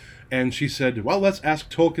Great, and she said, well, let's ask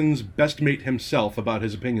Tolkien's best mate himself about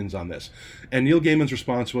his opinions on this. And Neil Gaiman's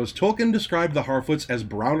response was, Tolkien described the Harfoots as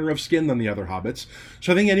browner of skin than the other hobbits,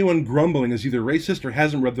 so I think anyone grumbling is either racist or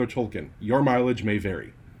hasn't read their Tolkien. Your mileage may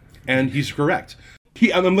vary. And he's correct.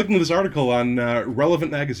 I'm looking at this article on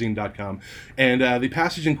relevantmagazine.com, and the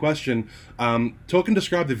passage in question, Tolkien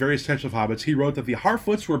described the various types of hobbits. He wrote that the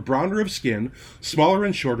Harfoots were browner of skin, smaller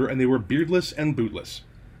and shorter, and they were beardless and bootless.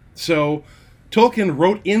 So Tolkien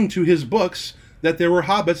wrote into his books that there were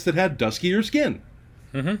hobbits that had duskier skin.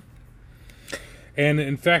 Mm-hmm. And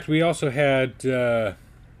in fact, we also had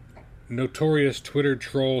notorious Twitter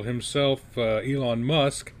troll himself, Elon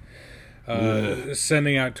Musk,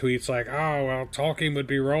 sending out tweets like, oh, well, Tolkien would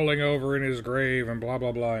be rolling over in his grave and blah,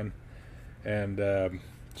 blah, blah. And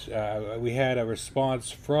we had a response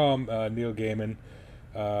from Neil Gaiman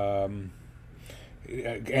And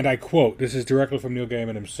I quote, this is directly from Neil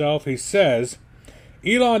Gaiman himself. He says,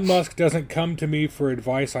 Elon Musk doesn't come to me for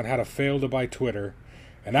advice on how to fail to buy Twitter,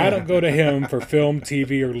 and I don't go to him for film,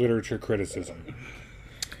 TV, or literature criticism.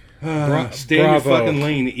 Stay in your fucking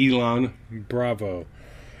lane, Elon. Bravo.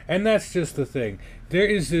 And that's just the thing. There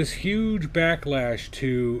is this huge backlash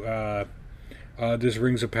to this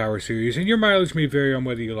Rings of Power series, and your mileage may vary on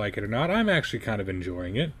whether you like it or not. I'm actually kind of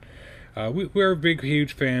enjoying it. We're big,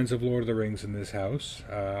 huge fans of Lord of the Rings in this house.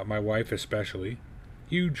 My wife especially.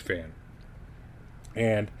 Huge fan.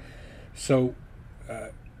 And so,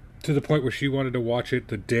 to the point where she wanted to watch it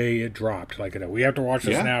the day it dropped. Like, we have to watch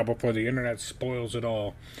this now before the internet spoils it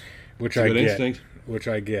all. Which I get. Instinct. Which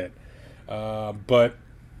I get. But,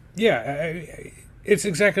 yeah, it's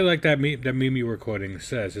exactly like that meme you were quoting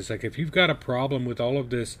says. It's like, if you've got a problem with all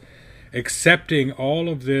of this, accepting all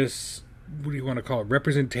of this, what do you want to call it,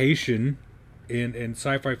 representation in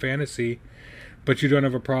sci-fi fantasy, but you don't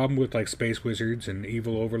have a problem with, like, space wizards and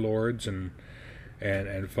evil overlords and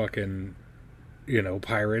fucking,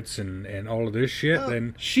 pirates and all of this shit,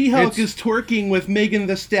 then She-Hulk is twerking with Megan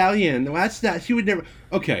Thee Stallion. Well, that's not. She would never.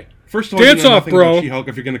 Okay, first of all, dance off, bro. She-Hulk,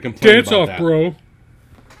 if you're going to complain dance about off, that. bro.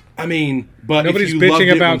 I mean, but nobody's if you loved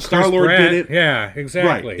bitching it about when Star-Lord Chris Pratt. did it, yeah,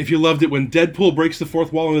 exactly. Right. If you loved it when Deadpool breaks the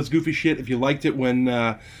fourth wall and does goofy shit, if you liked it when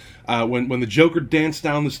the Joker danced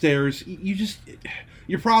down the stairs,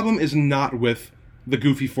 your problem is not with the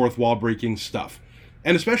goofy fourth wall breaking stuff.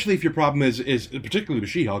 And especially if your problem is particularly with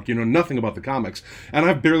She-Hulk, you know nothing about the comics. And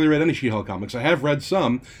I've barely read any She-Hulk comics. I have read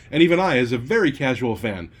some, and even I, as a very casual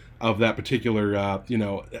fan of that particular,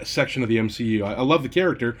 section of the MCU. I love the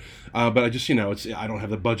character, but I just, I don't have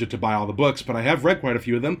the budget to buy all the books, but I have read quite a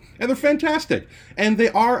few of them, and they're fantastic. And they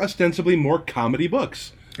are ostensibly more comedy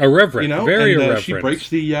books. Irreverent, very irreverent. She breaks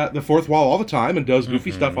the fourth wall all the time and does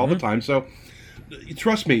goofy stuff all the time, so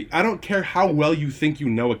trust me, I don't care how well you think you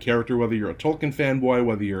know a character, whether you're a Tolkien fanboy,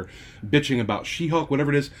 whether you're bitching about She-Hulk,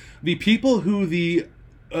 whatever it is, the people who the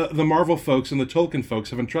Marvel folks and the Tolkien folks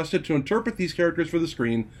have entrusted to interpret these characters for the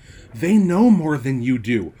screen, they know more than you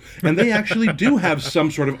do. And they actually do have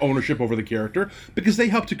some sort of ownership over the character because they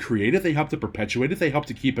help to create it, they help to perpetuate it, they help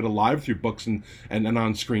to keep it alive through books and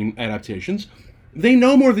on-screen adaptations. They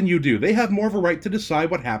know more than you do. They have more of a right to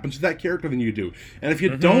decide what happens to that character than you do. And if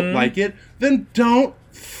you don't like it, then don't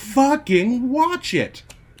fucking watch it.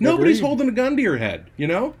 Nobody's holding a gun to your head,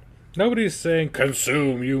 Nobody's saying,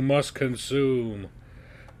 consume, you must consume.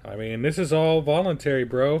 I mean, this is all voluntary,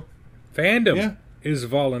 bro. Fandom is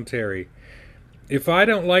voluntary. If I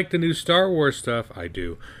don't like the new Star Wars stuff, I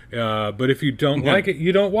do. But if you don't like it,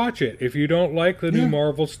 you don't watch it. If you don't like the new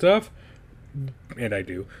Marvel stuff, and I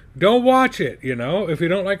do, don't watch it, If you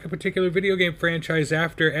don't like a particular video game franchise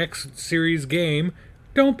after X series game,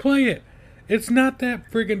 don't play it. It's not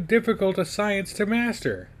that friggin' difficult a science to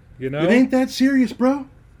master, It ain't that serious, bro.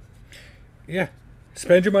 Yeah.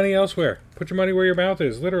 Spend your money elsewhere. Put your money where your mouth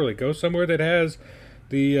is, literally. Go somewhere that has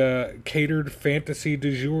the catered fantasy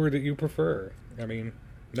du jour that you prefer. I mean,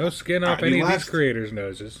 no skin off any of these creators'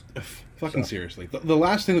 noses. Fucking seriously. The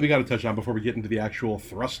last thing that we got to touch on before we get into the actual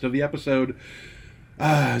thrust of the episode,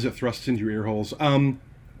 as it thrusts into your ear holes,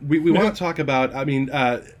 we want to talk about,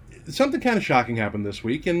 something kind of shocking happened this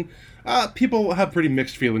week, and people have pretty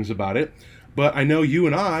mixed feelings about it. But I know you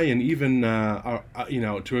and I, and even,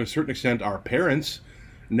 to a certain extent, our parents,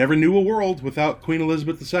 never knew a world without Queen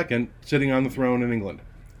Elizabeth II sitting on the throne in England.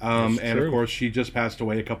 And, of course, she just passed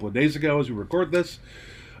away a couple of days ago as we record this.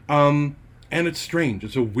 And it's strange.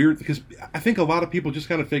 It's a weird... Because I think a lot of people just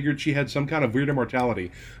kind of figured she had some kind of weird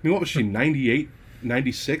immortality. I mean, what was she, 98,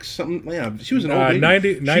 96, something? Yeah, she was an old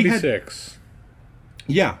lady. 96.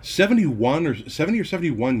 Yeah, 70 or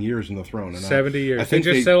 71 years in the throne. And 70 years. They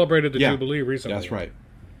just celebrated the Jubilee recently. That's right.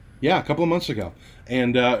 Yeah, a couple of months ago.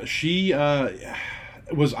 And she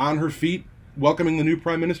was on her feet welcoming the new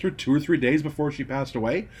prime minister 2 or 3 days before she passed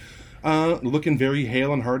away, looking very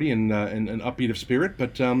hale and hearty and upbeat of spirit.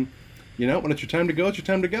 But, when it's your time to go, it's your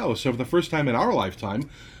time to go. So for the first time in our lifetime,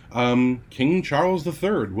 King Charles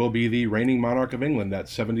III will be the reigning monarch of England at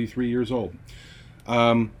 73 years old.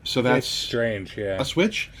 So that's strange, yeah. A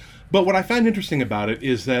switch. But what I find interesting about it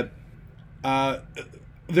is that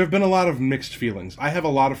there have been a lot of mixed feelings. I have a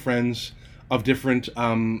lot of friends of different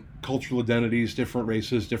cultural identities, different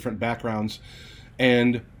races, different backgrounds,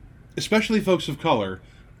 and especially folks of color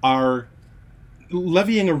are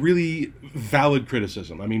levying a really valid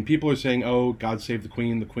criticism. I mean, people are saying, oh, God save the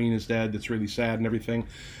Queen is dead, that's really sad and everything.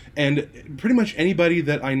 And pretty much anybody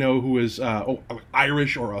that I know who is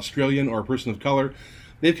Irish or Australian or a person of color,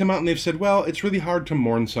 they've come out and they've said, well, it's really hard to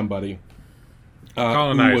mourn somebody who was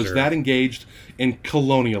Colonizer. that engaged in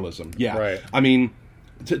colonialism. Yeah. Right. I mean,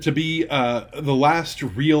 to be the last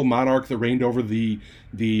real monarch that reigned over the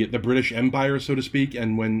British Empire, so to speak,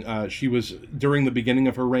 and when she was during the beginning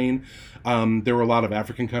of her reign, there were a lot of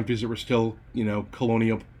African countries that were still,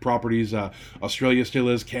 colonial properties. Australia still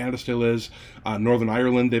is, Canada still is, Northern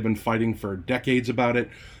Ireland. They've been fighting for decades about it.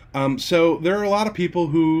 So there are a lot of people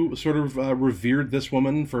who sort of revered this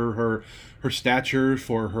woman for her stature,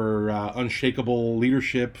 for her unshakable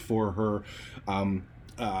leadership, for her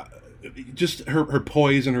just her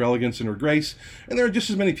poise and her elegance and her grace. And there are just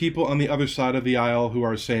as many people on the other side of the aisle who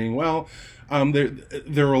are saying, well,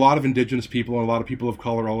 there are a lot of indigenous people and a lot of people of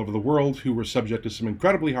color all over the world who were subject to some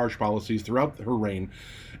incredibly harsh policies throughout her reign.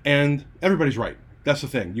 And everybody's right. That's the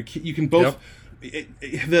thing. You can both... Yep.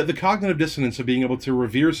 The cognitive dissonance of being able to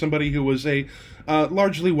revere somebody who was a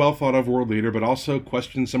largely well thought of world leader, but also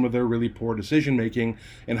question some of their really poor decision making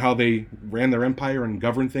and how they ran their empire and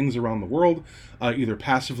governed things around the world, either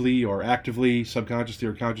passively or actively, subconsciously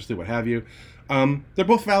or consciously, what have you. They're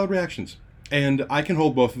both valid reactions, and I can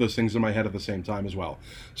hold both of those things in my head at the same time as well.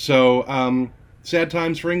 So sad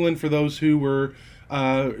times for England for those who were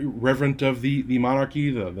reverent of the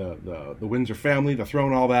monarchy, the Windsor family, the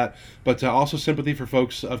throne, all that, but also sympathy for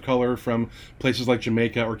folks of color from places like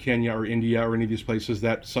Jamaica or Kenya or India or any of these places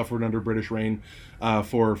that suffered under British reign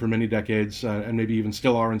for many decades, and maybe even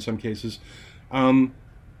still are in some cases.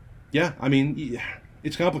 Yeah, I mean,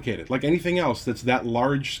 it's complicated. Like anything else that's that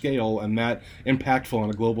large scale and that impactful in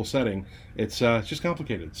a global setting, it's just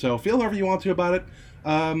complicated. So feel however you want to about it.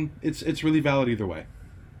 It's really valid either way.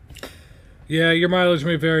 Yeah, your mileage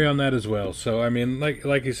may vary on that as well. So, I mean,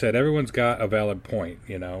 like you said, everyone's got a valid point,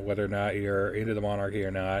 whether or not you're into the monarchy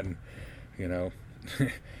or not. And,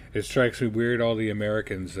 it strikes me weird all the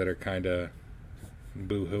Americans that are kind of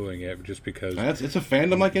boo-hooing it just because... It's a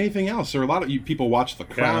fandom like anything else. There are a lot of people watch The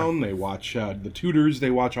Crown, they watch The Tudors,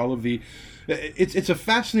 they watch all of the... It's a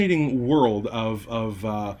fascinating world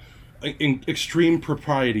of in extreme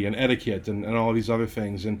propriety and etiquette and all of these other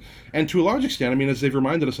things. And to a large extent, I mean, as they've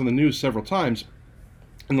reminded us on the news several times,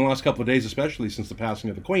 in the last couple of days, especially since the passing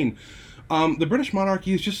of the Queen, the British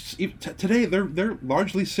monarchy is just, today, they're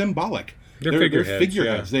largely symbolic. They're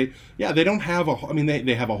figureheads. Yeah. They don't have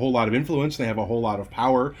they have a whole lot of influence, they have a whole lot of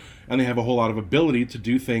power, and they have a whole lot of ability to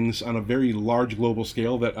do things on a very large global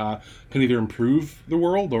scale that can either improve the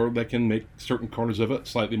world or that can make certain corners of it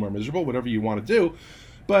slightly more miserable, whatever you want to do.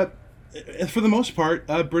 But for the most part,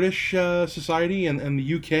 British society and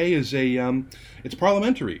the UK is it's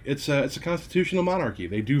parliamentary. It's a constitutional monarchy.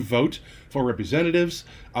 They do vote for representatives.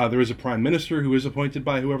 There is a prime minister who is appointed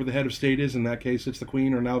by whoever the head of state is. In that case, it's the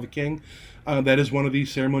Queen or now the King. That is one of the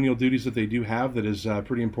ceremonial duties that they do have that is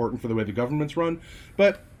pretty important for the way the government's run.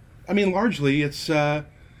 But, I mean, largely it's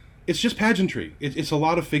just pageantry. It's a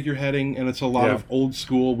lot of figureheading, and it's a lot of old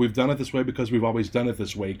school, we've done it this way because we've always done it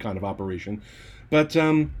this way kind of operation. But...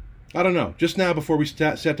 I don't know. Just now, before we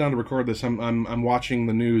sat down to record this, I'm watching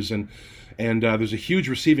the news, and there's a huge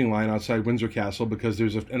receiving line outside Windsor Castle because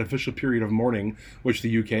there's an official period of mourning, which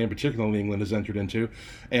the UK and particularly England has entered into,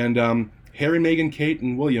 and Harry, Meghan, Kate,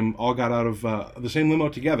 and William all got out of the same limo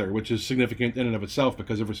together, which is significant in and of itself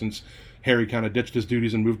because ever since Harry kind of ditched his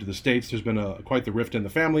duties and moved to the States, there's been quite the rift in the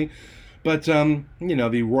family. But,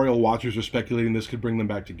 the royal watchers are speculating this could bring them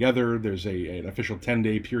back together. There's an official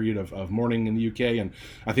 10-day period of mourning in the UK, and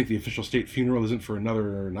I think the official state funeral isn't for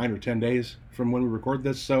another 9 or 10 days from when we record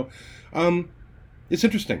this. So it's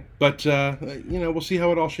interesting. But, we'll see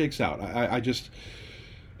how it all shakes out. I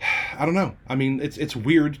don't know. I mean, it's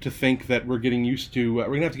weird to think that we're getting used to... we're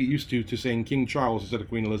going to have to get used to saying King Charles instead of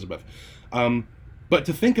Queen Elizabeth. But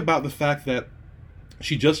to think about the fact that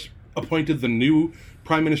she just appointed the new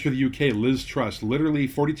Prime Minister of the UK, Liz Truss, literally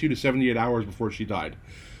 42 to 78 hours before she died.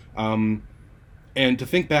 And to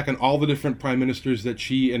think back on all the different prime ministers that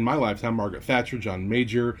she, in my lifetime, Margaret Thatcher, John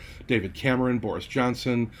Major, David Cameron, Boris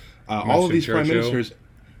Johnson, all of these prime ministers...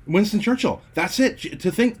 Winston Churchill, that's it. To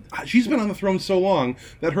think she's been on the throne so long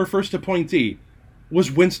that her first appointee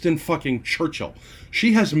was Winston fucking Churchill.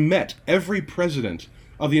 She has met every president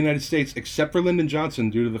of the United States except for Lyndon Johnson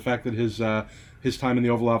due to the fact that his time in the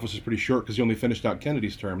Oval Office is pretty short because he only finished out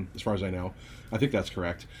Kennedy's term, as far as I know. I think that's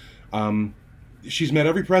correct. She's met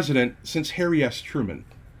every president since Harry S. Truman.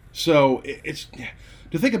 So it's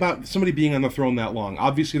to think about somebody being on the throne that long.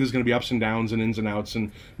 Obviously, there's going to be ups and downs and ins and outs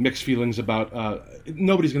and mixed feelings about...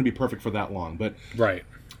 nobody's going to be perfect for that long. But, right.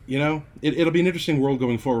 It'll be an interesting world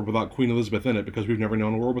going forward without Queen Elizabeth in it because we've never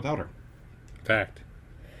known a world without her. Fact.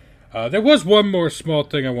 There was one more small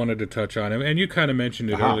thing I wanted to touch on, and you kind of mentioned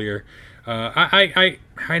it earlier. I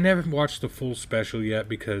never watched the full special yet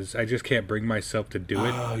because I just can't bring myself to do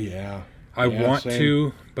it. Oh, yeah. I want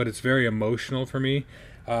to, but it's very emotional for me.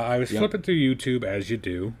 I was flipping through YouTube, as you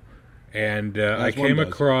do, and I came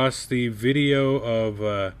across the video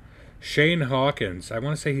of Shane Hawkins. I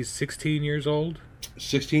want to say he's 16 years old.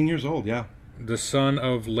 16 years old, yeah. The son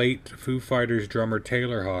of late Foo Fighters drummer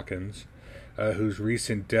Taylor Hawkins, whose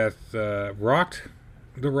recent death rocked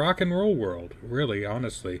the rock and roll world, really,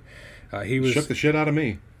 honestly. He was shook the shit out of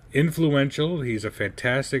me. Influential. He's a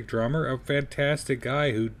fantastic drummer, a fantastic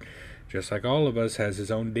guy who, just like all of us, has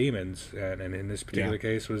his own demons. And in this particular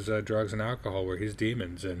case was drugs and alcohol were his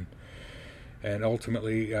demons. And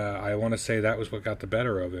ultimately, I want to say that was what got the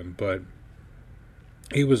better of him. But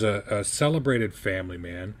he was a celebrated family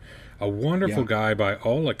man, a wonderful guy by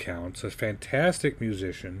all accounts, a fantastic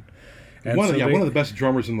musician. And one of the best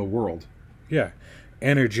drummers in the world. Yeah.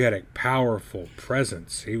 Energetic, powerful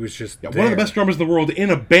presence. He was just one of the best drummers in the world in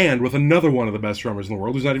a band with another one of the best drummers in the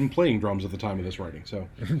world who's not even playing drums at the time of this writing. So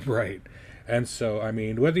right. And so, I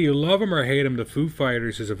mean, whether you love him or hate him, the Foo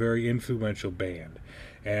Fighters is a very influential band.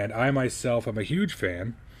 And I myself am a huge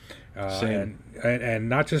fan. Same. And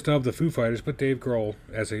not just of the Foo Fighters, but Dave Grohl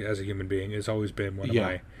as a human being has always been one of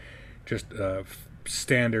my just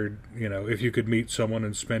standard, if you could meet someone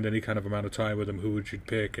and spend any kind of amount of time with him, who would you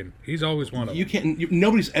pick? And he's always one of them.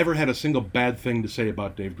 Nobody's ever had a single bad thing to say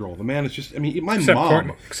about Dave Grohl. The man is just, my except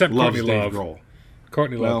mom except loves Courtney Dave Love. Grohl.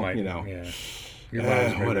 Courtney Love might,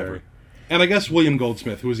 whatever. And I guess William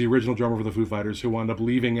Goldsmith, who was the original drummer for the Foo Fighters, who wound up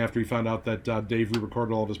leaving after he found out that Dave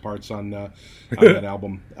re-recorded all of his parts on that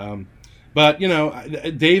album. But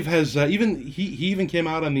Dave has he even came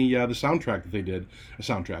out on the soundtrack that they did,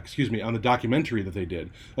 on the documentary that they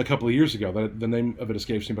did a couple of years ago. The name of it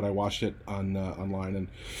escapes me, but I watched it on online, and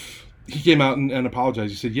he came out and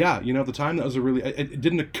apologized. He said, at the time that was it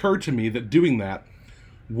didn't occur to me that doing that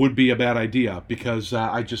would be a bad idea because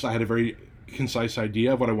I had a very concise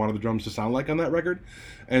idea of what I wanted the drums to sound like on that record,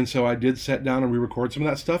 and so I did sit down and re-record some of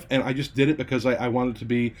that stuff, and I just did it because I wanted it to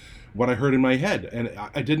be what I heard in my head, and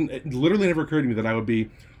it literally never occurred to me that I would be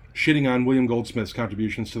shitting on William Goldsmith's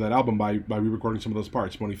contributions to that album by re-recording some of those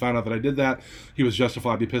parts. When he found out that I did that, he was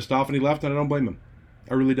justifiably pissed off, and he left, and I don't blame him.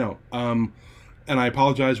 I really don't. And I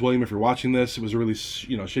apologize, William, if you're watching this. It was a really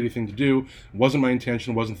shitty thing to do. It wasn't my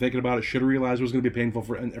intention. Wasn't thinking about it. Should have realized it was going to be painful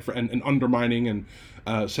and undermining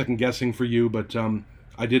and second guessing for you, but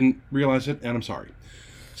I didn't realize it, and I'm sorry.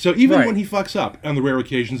 So even when he fucks up on the rare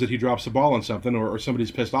occasions that he drops the ball on something or somebody's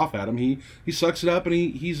pissed off at him, he sucks it up and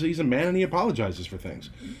he's a man and he apologizes for things.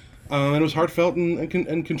 And it was heartfelt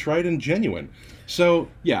and contrite and genuine. So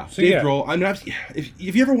Dave Grohl. I mean,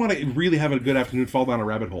 if you ever want to really have a good afternoon, fall down a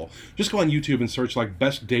rabbit hole, just go on YouTube and search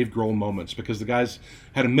best Dave Grohl moments, because the guy's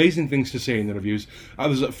had amazing things to say in interviews.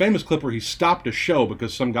 There's a famous clip where he stopped a show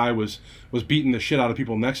because some guy was beating the shit out of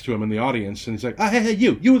people next to him in the audience, and he's like, hey,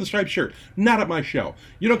 you with the striped shirt, not at my show.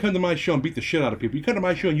 You don't come to my show and beat the shit out of people. You come to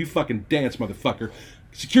my show and you fucking dance, motherfucker.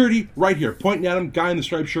 Security, right here, pointing at him, guy in the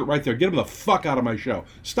striped shirt right there. Get him the fuck out of my show.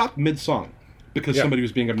 Stop mid-song because somebody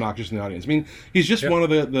was being obnoxious in the audience. I mean, he's just one of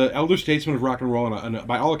the elder statesmen of rock and roll, and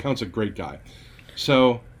by all accounts, a great guy.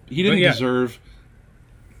 So he didn't deserve...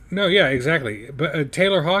 No, yeah, exactly. But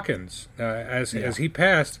Taylor Hawkins, as he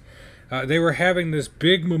passed, they were having this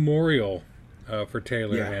big memorial for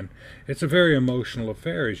Taylor, and it's a very emotional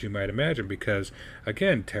affair, as you might imagine, because,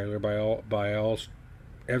 again, Taylor, by all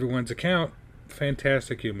everyone's account,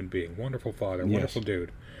 fantastic human being, wonderful father, wonderful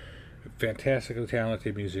dude, fantastically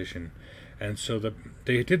talented musician. And so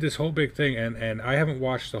they did this whole big thing, and I haven't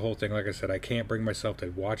watched the whole thing. Like I said, I can't bring myself to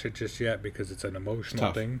watch it just yet because it's an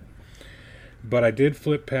emotional thing. But I did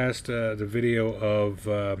flip past the video of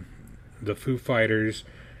the Foo Fighters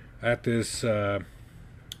at this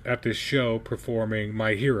show performing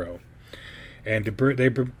My Hero. And they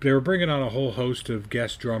were bringing on a whole host of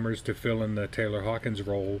guest drummers to fill in the Taylor Hawkins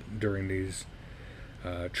role during these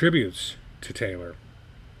tributes to Taylor.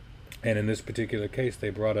 And in this particular case, they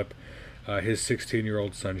brought up his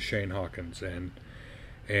 16-year-old son, Shane Hawkins,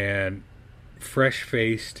 and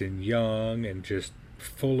fresh-faced and young and just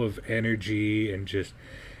full of energy and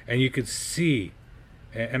you could see.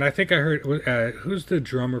 And I think I heard, who's the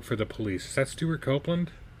drummer for the Police? Is that Stuart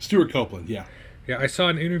Copeland? Stuart Copeland, yeah. Yeah, I saw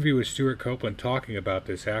an interview with Stuart Copeland talking about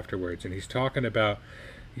this afterwards, and he's talking about,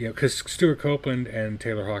 because Stuart Copeland and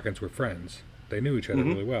Taylor Hawkins were friends. They knew each other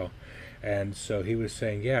really well. And so he was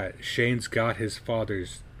saying, Shane's got his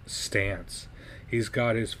father's stance. He's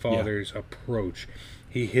got his father's approach.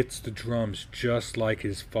 He hits the drums just like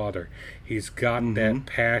his father. He's got that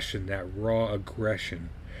passion, that raw aggression.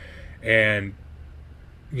 And,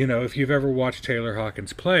 you know, if you've ever watched Taylor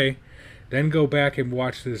Hawkins play, then go back and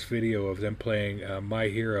watch this video of them playing My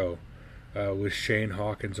Hero with Shane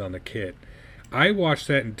Hawkins on the kit. I watched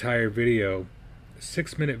that entire video,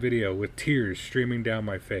 6-minute video, with tears streaming down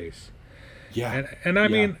my face. Yeah. And I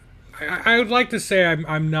mean, I would like to say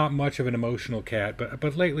I'm not much of an emotional cat,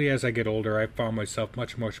 but lately as I get older, I found myself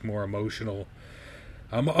much more emotional,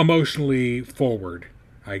 emotionally forward,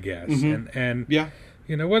 I guess. And yeah.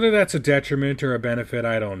 You know, whether that's a detriment or a benefit,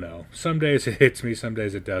 I don't know. Some days it hits me, some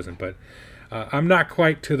days it doesn't. But I'm not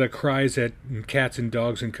quite to the cries at cats and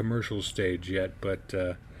dogs in commercials stage yet. But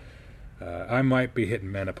I might be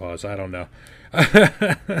hitting menopause. I don't know.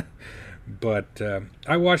 But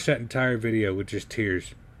I watched that entire video with just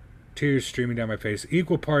tears streaming down my face.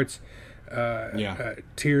 Equal parts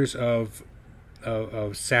tears of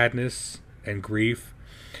sadness and grief,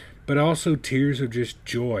 but also tears of just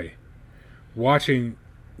joy. Watching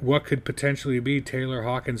what could potentially be Taylor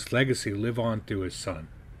Hawkins' legacy live on through his son.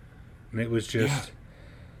 And it was just...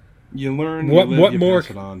 You learn, what you more,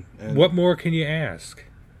 pass it on. And what more can you ask?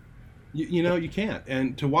 You know, you can't.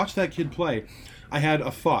 And to watch that kid play, I had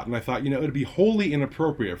a thought, and I thought, you know, it would be wholly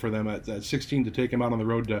inappropriate for them at 16 to take him out on the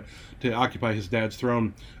road to occupy his dad's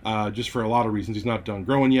throne, just for a lot of reasons. He's not done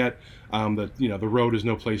growing yet. That, you know, the road is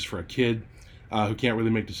no place for a kid who can't really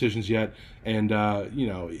make decisions yet. And, you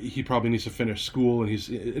know, he probably needs to finish school, and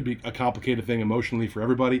it'd be a complicated thing emotionally for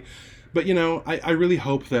everybody. But, you know, I really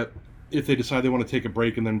hope that if they decide they want to take a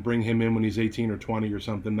break and then bring him in when he's 18 or 20 or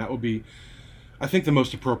something, that would be, I think, the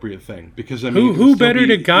most appropriate thing. Because, I mean, who better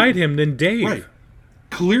to guide him than Dave? Right.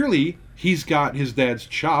 Clearly, he's got his dad's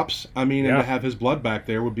chops. I mean, and to have his blood back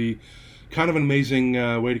there would be kind of an amazing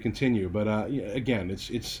way to continue. But, again,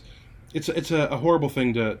 it's a horrible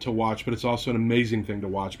thing to watch, but it's also an amazing thing to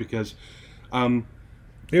watch because...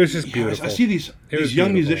 it was just beautiful. I see these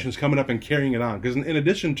young musicians coming up and carrying it on. Because in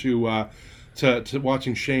addition to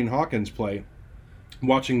watching Shane Hawkins play,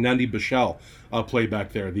 watching Nandi Bichelle play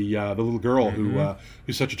back there, the little girl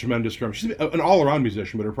who's such a tremendous drummer. She's an all-around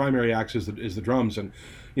musician, but her primary axe is the drums. And,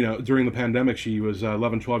 you know, during the pandemic, she was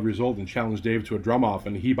 11, 12 years old and challenged Dave to a drum-off.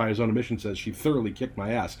 And he, by his own admission, says she thoroughly kicked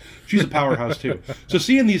my ass. She's a powerhouse, too. So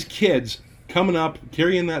seeing these kids coming up,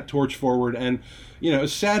 carrying that torch forward, and, you know,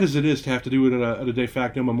 as sad as it is to have to do it at a de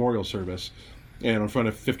facto memorial service, and in front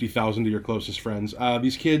of 50,000 of your closest friends,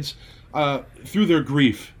 these kids, through their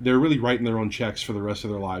grief, they're really writing their own checks for the rest of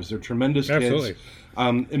their lives. They're tremendous kids,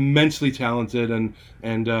 immensely talented, and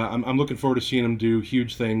I'm looking forward to seeing them do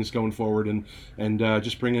huge things going forward, and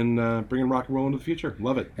just bringing rock and roll into the future.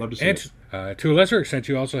 Love it. Love to see it. To a lesser extent,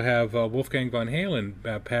 you also have Wolfgang Van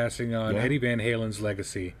Halen passing on Eddie Van Halen's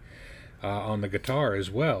legacy. On the guitar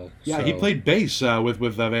as well. Yeah, so. He played bass with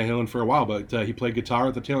Van Halen for a while, but he played guitar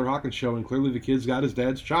at the Taylor Hawkins show, and clearly the kid's got his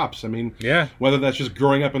dad's chops. I mean, whether that's just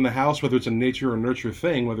growing up in the house, whether it's a nature or nurture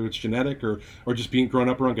thing, whether it's genetic or just being grown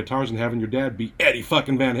up around guitars and having your dad be Eddie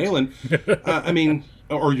fucking Van Halen, I mean,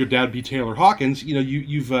 or your dad be Taylor Hawkins, you know,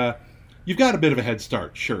 you've got a bit of a head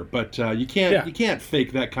start, sure, but you can't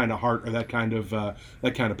fake that kind of heart or that kind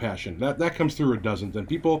of passion. That comes through or doesn't. And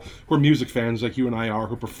people who are music fans like you and I are,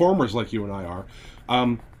 who are performers like you and I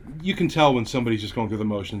are, you can tell when somebody's just going through the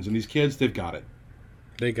motions. And these kids, they've got it.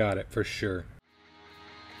 They got it for sure.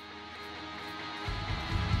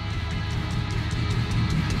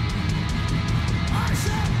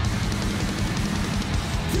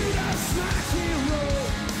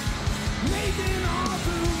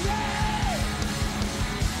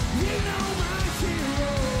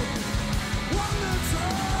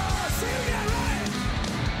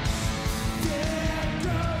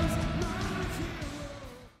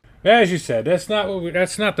 As you said, that's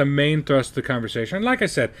not the main thrust of the conversation. And like I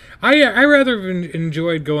said, I rather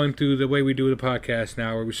enjoyed going through the way we do the podcast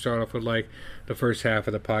now, where we start off with like the first half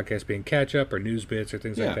of the podcast being catch up or news bits or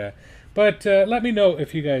things like that. But let me know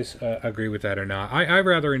if you guys agree with that or not. I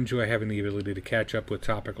rather enjoy having the ability to catch up with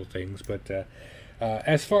topical things. But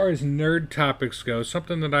as far as nerd topics go,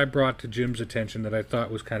 something that I brought to Jim's attention that I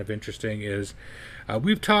thought was kind of interesting is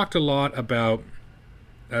we've talked a lot about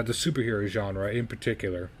the superhero genre in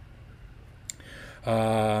particular.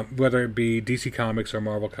 Whether it be DC Comics or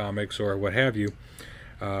Marvel Comics or what have you,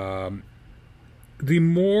 the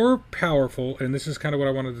more powerful, and this is kind of what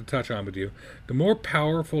I wanted to touch on with you, the more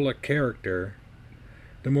powerful a character,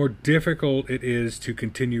 the more difficult it is to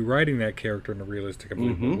continue writing that character in a realistic and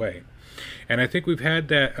believable way. And I think we've had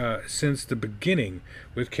that since the beginning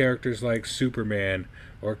with characters like Superman,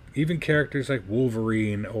 or even characters like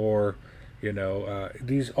Wolverine, or you know,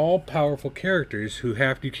 these all-powerful characters who you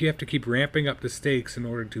have to keep ramping up the stakes in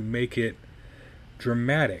order to make it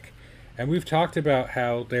dramatic. And we've talked about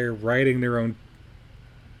how they're writing their own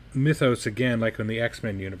mythos again, like in the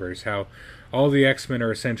X-Men universe, how all the X-Men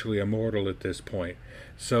are essentially immortal at this point.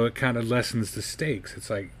 So it kind of lessens the stakes. It's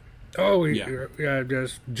like,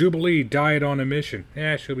 Jubilee died on a mission.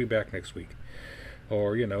 Yeah, she'll be back next week.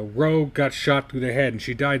 Or, Rogue got shot through the head and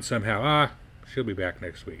she died somehow. She'll be back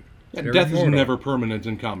next week. Yeah, death is never permanent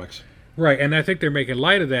in comics. Right, and I think they're making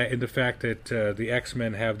light of that in the fact that the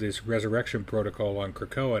X-Men have this resurrection protocol on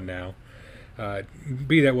Krakoa now.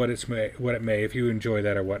 Be that what it may, if you enjoy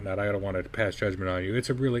that or whatnot, I don't want to pass judgment on you. It's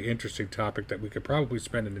a really interesting topic that we could probably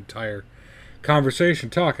spend an entire conversation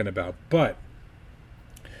talking about. But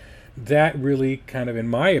that really kind of, in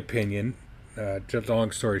my opinion, just a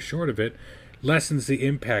long story short of it, lessens the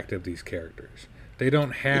impact of these characters. They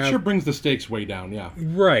don't have... It sure brings the stakes way down, yeah.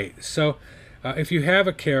 Right. So if you have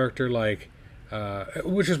a character like...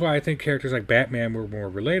 which is why I think characters like Batman were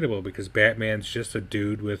more relatable, because Batman's just a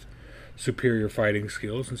dude with superior fighting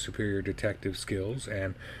skills and superior detective skills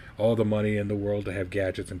and all the money in the world to have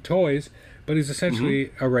gadgets and toys, but he's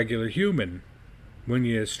essentially a regular human when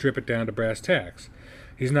you strip it down to brass tacks.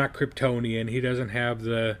 He's not Kryptonian. He doesn't have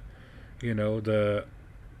the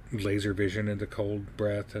laser vision and the cold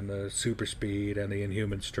breath and the super speed and the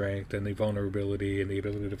inhuman strength and the vulnerability and the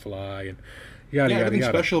ability to fly and yada, yada, everything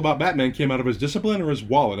yada. Special about Batman came out of his discipline or his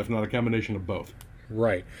wallet, if not a combination of both.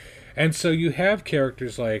 Right. And so you have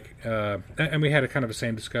characters like, and we had a kind of the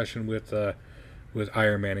same discussion with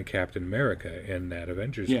Iron Man and Captain America in that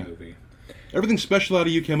Avengers movie. Everything special out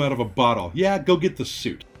of you came out of a bottle. Yeah, go get the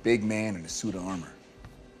suit. Big man in a suit of armor.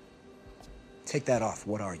 Take that off.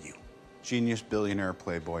 What are you? Genius, billionaire,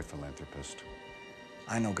 playboy, philanthropist.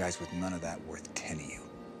 I know guys with none of that worth 10 of you.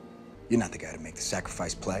 You're not the guy to make the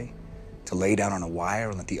sacrifice play, to lay down on a wire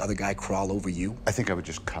and let the other guy crawl over you. I think I would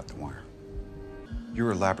just cut the wire.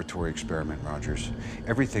 You're a laboratory experiment, Rogers.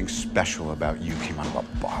 Everything special about you came out of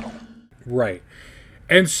a bottle. Right.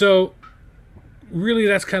 And so, really,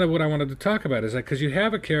 that's kind of what I wanted to talk about, is that because you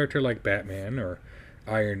have a character like Batman or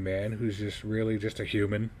Iron Man, who's just really just a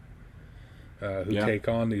human, who take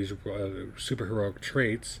on these superheroic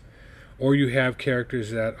traits, or you have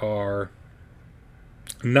characters that are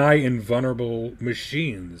nigh invulnerable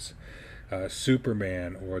machines,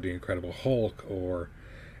 Superman or the Incredible Hulk or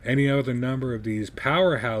any other number of these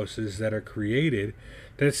powerhouses that are created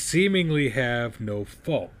that seemingly have no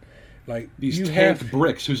fault. Like these tanked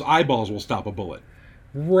bricks whose eyeballs will stop a bullet.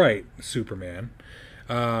 Right, Superman.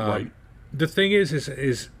 Right. The thing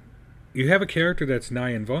is you have a character that's nigh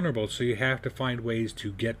invulnerable, so you have to find ways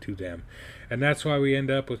to get to them. And that's why we end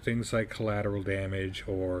up with things like collateral damage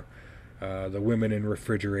or the women in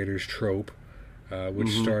refrigerators trope, which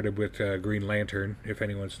started with Green Lantern, if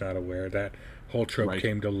anyone's not aware. That whole trope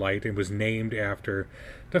came to light and was named after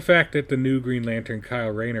the fact that the new Green Lantern, Kyle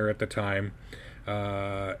Rayner, at the time,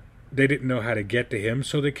 they didn't know how to get to him,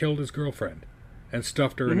 so they killed his girlfriend and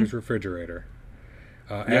stuffed her in his refrigerator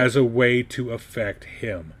as a way to affect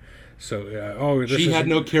him. So, she had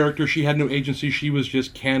no character, she had no agency, she was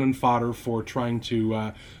just cannon fodder for trying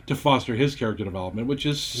to foster his character development, which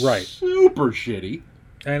is super shitty.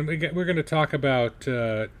 And we're going to talk about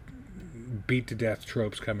beat to death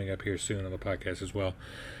tropes coming up here soon on the podcast as well.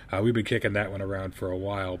 We've been kicking that one around for a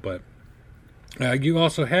while, but you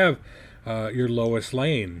also have your Lois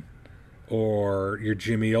Lane or your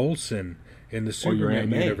Jimmy Olsen in the Superman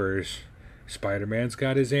universe. Spider-Man's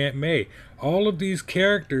got his Aunt May. All of these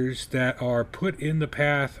characters that are put in the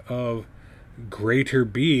path of greater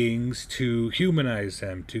beings to humanize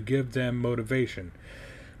them, to give them motivation.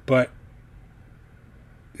 But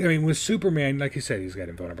I mean, with Superman, like you said, he's got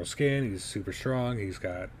invulnerable skin, he's super strong, he's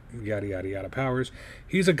got yada yada yada powers.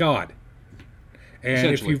 He's a god.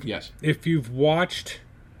 And if you've watched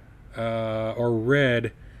or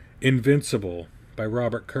read Invincible by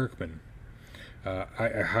Robert Kirkman,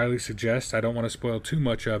 I highly suggest, I don't want to spoil too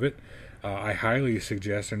much of it, I highly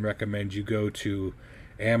suggest and recommend you go to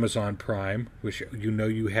Amazon Prime, which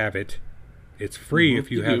you have it. It's free if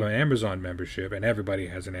you have an Amazon membership, and everybody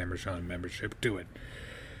has an Amazon membership. Do it.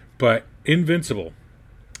 But Invincible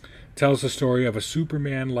tells the story of a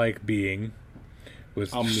Superman-like being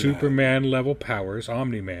with Superman-level powers,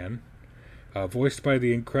 Omni-Man, voiced by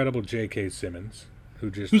the incredible J.K. Simmons,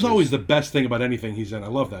 who's always the best thing about anything he's in. I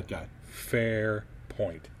love that guy. Fair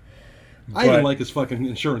point. I even like his fucking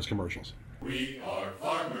insurance commercials. We are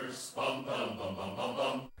farmers. Bum, bum, bum, bum,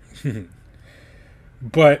 bum, bum.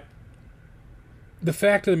 But the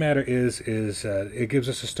fact of the matter is it gives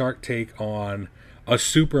us a stark take on a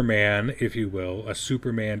Superman, if you will, a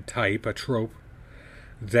Superman type, a trope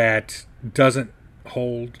that doesn't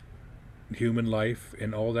hold human life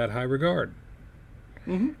in all that high regard.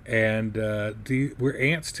 and we're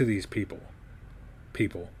ants to these people,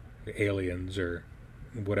 aliens or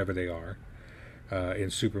whatever they are. In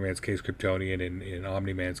Superman's case, Kryptonian. In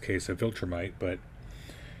Omni-Man's case, a Viltrumite. But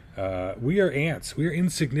we are ants. We are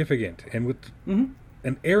insignificant, and with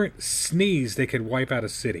an errant sneeze, they could wipe out a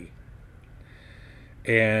city.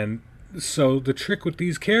 And so the trick with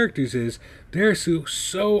these characters is they're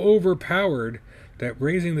so overpowered that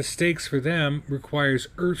raising the stakes for them requires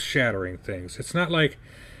earth-shattering things. It's not like,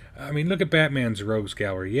 I mean, look at Batman's rogues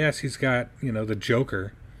gallery. Yes, he's got, the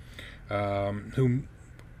Joker, who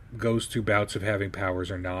goes through bouts of having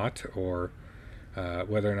powers or not, or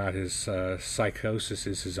whether or not his psychosis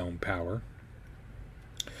is his own power.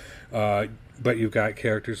 But you've got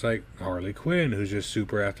characters like Harley Quinn, who's just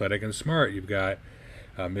super athletic and smart. You've got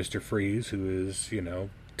Mr. Freeze, who is,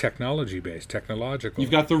 technology-based, technological.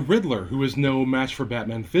 You've got the Riddler, who is no match for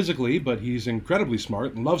Batman physically, but he's incredibly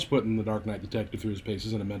smart and loves putting the Dark Knight Detective through his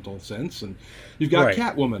paces in a mental sense. And you've got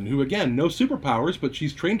Catwoman, who, again, no superpowers, but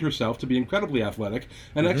she's trained herself to be incredibly athletic,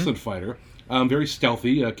 an excellent fighter, very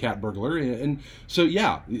stealthy, a cat burglar. And so,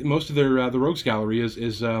 yeah, most of their the Rogues Gallery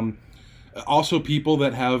is also people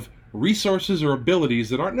that have resources or abilities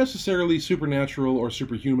that aren't necessarily supernatural or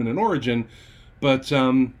superhuman in origin, but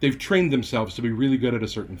they've trained themselves to be really good at a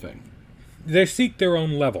certain thing. They seek their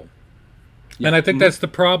own level. Yeah. And I think that's the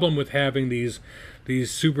problem with having these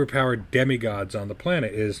superpowered demigods on the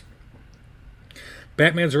planet is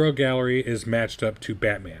Batman's Rogue Gallery is matched up to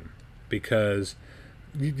Batman because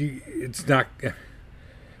it's not...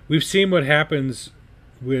 We've seen what happens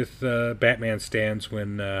with Batman stands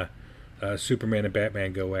when Superman and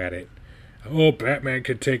Batman go at it. Oh, Batman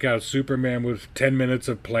could take out Superman with 10 minutes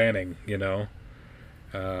of planning,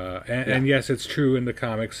 And yes, it's true in the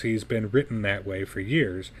comics. He's been written that way for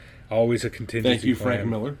years. Always a contingency Thank you, plan. Frank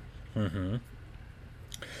Miller. Mm-hmm.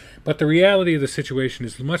 But the reality of the situation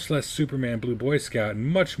is much less Superman Blue Boy Scout and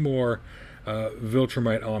much more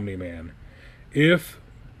Viltrumite Omni-Man. If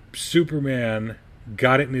Superman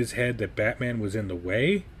got it in his head that Batman was in the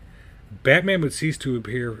way, Batman would cease to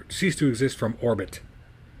exist from orbit.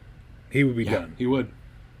 He would be done. He would.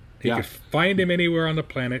 He could find him anywhere on the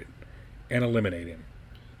planet and eliminate him.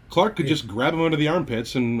 Clark could just grab him under the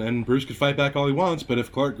armpits, and Bruce could fight back all he wants, but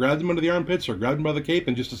if Clark grabbed him under the armpits or grabbed him by the cape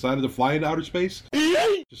and just decided to fly into outer space,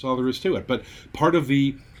 just all there is to it. But part of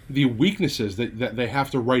the weaknesses that they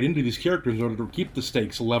have to write into these characters in order to keep the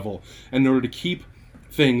stakes level, and in order to keep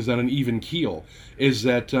things on an even keel, is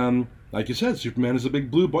that, like you said, Superman is a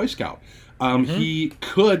big blue Boy Scout. He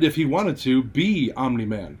could, if he wanted to, be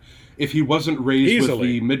Omni-Man. If he wasn't raised with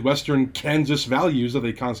the Midwestern Kansas values that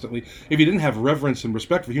they constantly... If he didn't have reverence and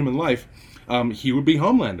respect for human life, he would be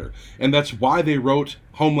Homelander. And that's why they wrote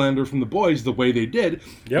Homelander from the boys the way they did.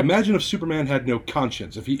 Yep. Imagine if Superman had no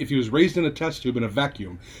conscience. If he was raised in a test tube in a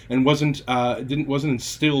vacuum and wasn't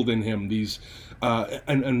instilled in him these...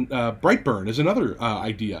 and Brightburn is another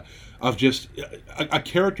idea of just a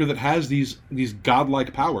character that has these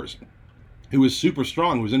godlike powers, who is super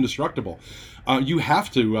strong, who is indestructible. You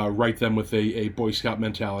have to write them with a Boy Scout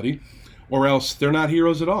mentality, or else they're not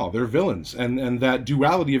heroes at all. They're villains, and that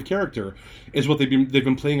duality of character is what they've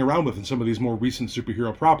been playing around with in some of these more recent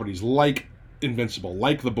superhero properties, like Invincible,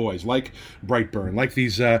 like The Boys, like Brightburn, like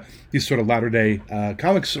these sort of latter-day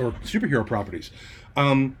comics or superhero properties.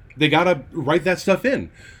 They gotta write that stuff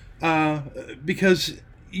in, because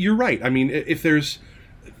you're right. I mean, if there's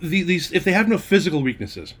if they have no physical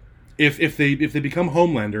weaknesses, if they become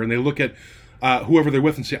Homelander and they look at whoever they're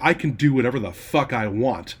with and say, I can do whatever the fuck I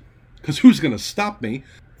want, because who's going to stop me?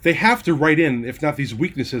 They have to write in, if not these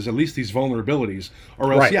weaknesses, at least these vulnerabilities,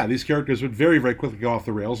 or else, these characters would very, very quickly go off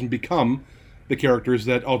the rails and become the characters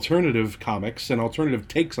that alternative comics and alternative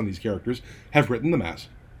takes on these characters have written them as.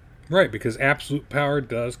 Right, because absolute power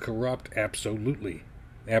does corrupt absolutely.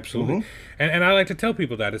 Absolutely. And I like to tell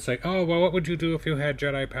people that. It's like, oh, well, what would you do if you had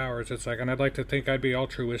Jedi powers? It's like, and I'd like to think I'd be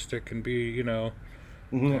altruistic and be,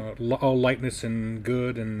 all lightness and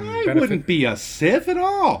good and benefit. I wouldn't be a Sith at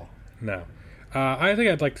all. No. I think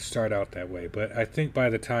I'd like to start out that way, but I think by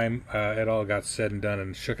the time it all got said and done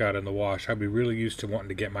and shook out in the wash, I'd be really used to wanting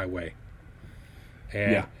to get my way.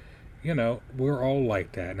 And, we're all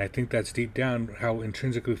like that, and I think that's deep down how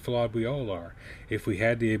intrinsically flawed we all are. If we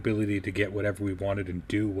had the ability to get whatever we wanted and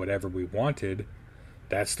do whatever we wanted,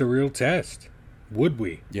 that's the real test. Would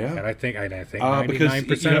we? Yeah. And I think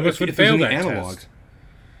 99% of us would fail that test.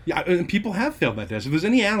 Yeah, and people have failed that test. If there's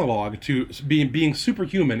any analog to being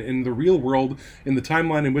superhuman in the real world, in the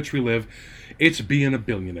timeline in which we live, it's being a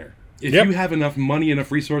billionaire. If you have enough money,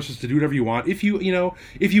 enough resources to do whatever you want, if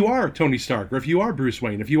you are Tony Stark, or if you are Bruce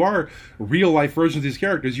Wayne, if you are real-life versions of these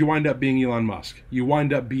characters, you wind up being Elon Musk. You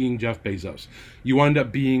wind up being Jeff Bezos. You wind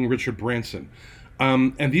up being Richard Branson.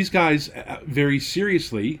 And these guys, very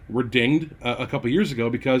seriously, were dinged a couple years ago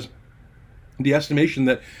because the estimation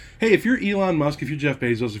that, hey, if you're Elon Musk, if you're Jeff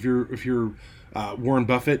Bezos, if you're Warren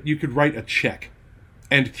Buffett, you could write a check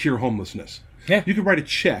and cure homelessness. Yeah. You could write a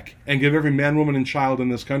check and give every man, woman, and child in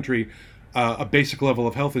this country a basic level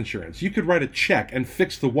of health insurance. You could write a check and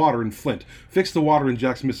fix the water in Flint, fix the water in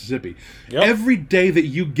Jackson, Mississippi. Yep. Every day that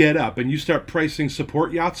you get up and you start pricing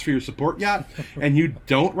support yachts for your support yacht and you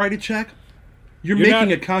don't write a check, you're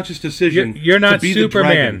making a conscious decision. You're not to be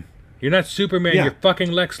Superman. You're not Superman. Yeah. You're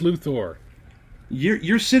fucking Lex Luthor.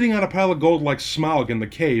 You're sitting on a pile of gold like Smaug in the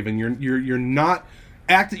cave, and you're not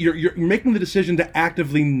you're making the decision to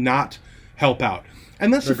actively not help out.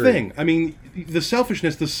 And that's the thing. I mean, the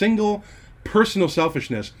selfishness, the single personal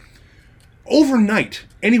selfishness, overnight,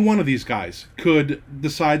 any one of these guys could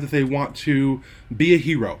decide that they want to be a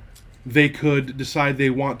hero. They could decide they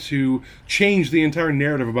want to change the entire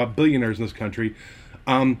narrative about billionaires in this country.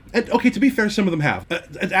 And okay, to be fair, some of them have.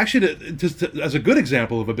 Actually, as a good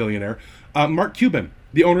example of a billionaire, Mark Cuban,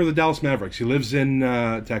 the owner of the Dallas Mavericks. He lives in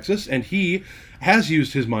Texas, and he has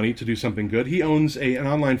used his money to do something good. He owns an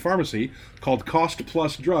online pharmacy called Cost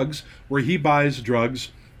Plus Drugs, where he buys drugs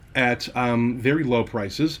at very low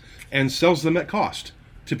prices and sells them at cost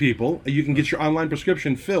to people. You can get your online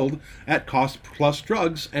prescription filled at Cost Plus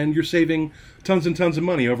Drugs, and you're saving tons and tons of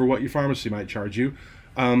money over what your pharmacy might charge you.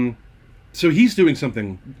 So he's doing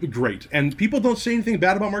something great, and people don't say anything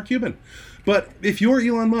bad about Mark Cuban. But if you're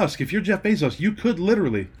Elon Musk, if you're Jeff Bezos, you could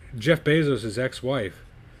literally... Jeff Bezos' ex-wife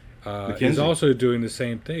is also doing the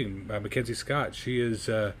same thing. Mackenzie Scott, she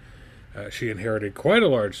inherited quite a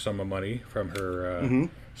large sum of money from her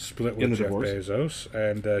split with Jeff Bezos,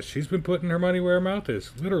 and she's been putting her money where her mouth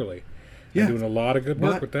is, literally. Yeah. And doing a lot of good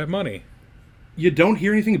work with that money. You don't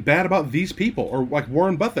hear anything bad about these people, or like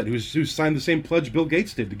Warren Buffett, who signed the same pledge Bill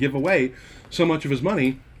Gates did to give away so much of his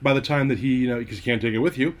money by the time that he, because you can't take it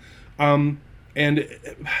with you. And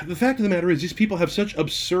the fact of the matter is, these people have such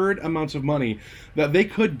absurd amounts of money that they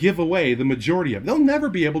could give away the majority of it. They'll never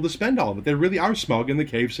be able to spend all of it. They really are Smaug in the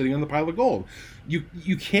cave sitting on the pile of gold.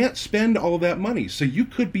 You can't spend all of that money. So you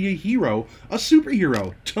could be a hero, a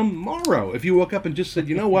superhero, tomorrow if you woke up and just said,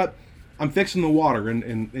 you know what? I'm fixing the water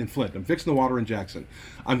in Flint. I'm fixing the water in Jackson.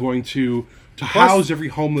 I'm going to house every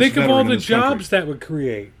homeless veteran in this country. Think of all the jobs that would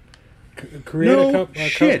create. Create a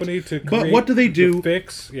company to create. But what do they do?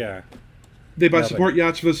 Fix, yeah. They buy support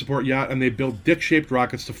yachts for the support yacht, and they build dick-shaped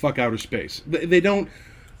rockets to fuck outer space. They don't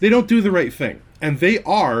do the right thing, and they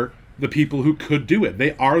are the people who could do it.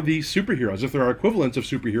 They are the superheroes. If there are equivalents of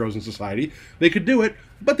superheroes in society, they could do it,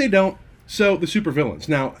 but they don't. So the supervillains.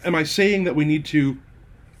 Now, am I saying that we need to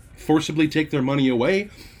forcibly take their money away?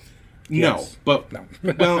 Yes. No.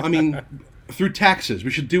 Well, I mean, through taxes.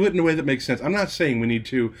 We should do it in a way that makes sense. I'm not saying we need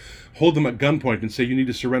to hold them at gunpoint and say you need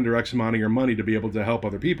to surrender X amount of your money to be able to help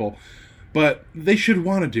other people, but they should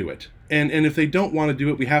want to do it. And if they don't want to do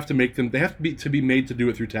it, we have to make them. They have to be made to do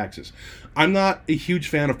it through taxes. I'm not a huge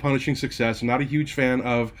fan of punishing success. I'm not a huge fan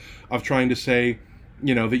of trying to say,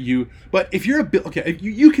 that you. But if you're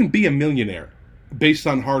you can be a millionaire based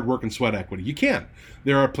on hard work and sweat equity. You can.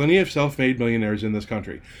 There are plenty of self-made millionaires in this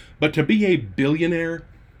country. But to be a billionaire,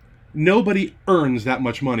 nobody earns that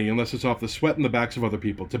much money unless it's off the sweat and the backs of other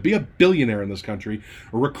people. To be a billionaire in this country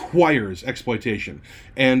requires exploitation.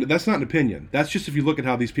 And that's not an opinion. That's just if you look at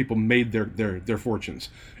how these people made their fortunes.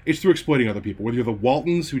 It's through exploiting other people. Whether you're the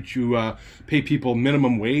Waltons, which you pay people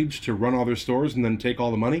minimum wage to run all their stores and then take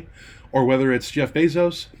all the money, or whether it's Jeff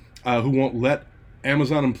Bezos, who won't let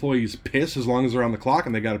Amazon employees piss as long as they're on the clock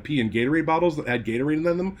and they got to pee in Gatorade bottles that had Gatorade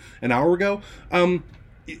in them an hour ago.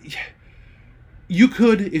 You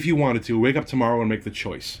could, if you wanted to, wake up tomorrow and make the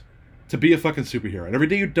choice to be a fucking superhero. And every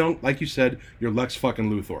day you don't, like you said, you're Lex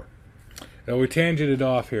fucking Luthor. Now, we tangented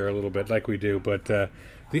off here a little bit, like we do, but the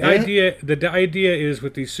idea is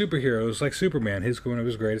with these superheroes, like Superman, one of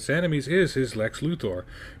his greatest enemies is his Lex Luthor,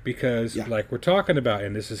 because, like we're talking about,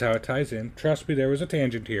 and this is how it ties in. Trust me, there was a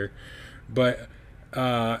tangent here, but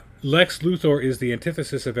Lex Luthor is the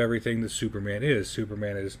antithesis of everything that Superman is.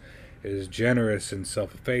 Superman is generous and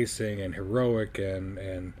self-effacing and heroic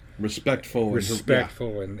and respectful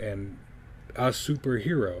and a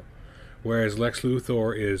superhero, whereas Lex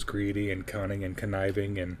Luthor is greedy and cunning and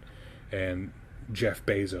conniving and Jeff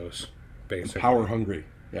Bezos, basically power hungry,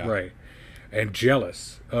 right, and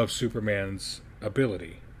jealous of Superman's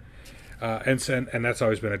ability. And that's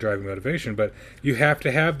always been a driving motivation. But you have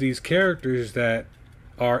to have these characters that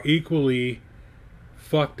are equally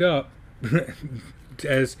fucked up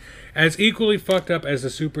as equally fucked up as the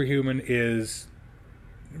superhuman is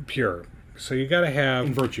pure. So you got to have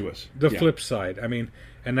and virtuous. The flip side. I mean,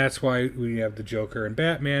 and that's why we have the Joker and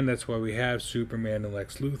Batman. That's why we have Superman and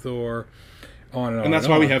Lex Luthor. On and on. And that's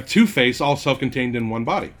why we have Two-Face all self-contained in one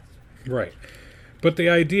body. Right. But the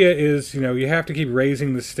idea is, you have to keep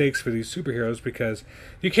raising the stakes for these superheroes because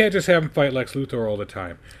you can't just have them fight Lex Luthor all the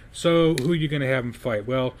time. So who are you going to have him fight?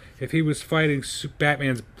 Well, if he was fighting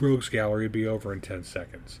Batman's Rogues Gallery, it'd be over in 10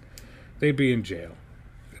 seconds. They'd be in jail.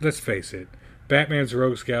 Let's face it. Batman's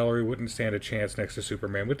Rogues Gallery wouldn't stand a chance next to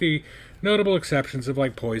Superman, with the notable exceptions of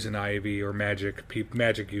like Poison Ivy or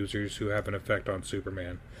magic users who have an effect on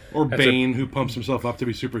Superman. Or Bane, who pumps himself up to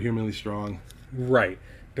be superhumanly strong. Right.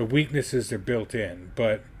 The weaknesses are built in,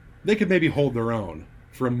 but... They could maybe hold their own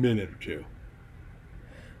for a minute or two.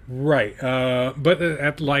 Right.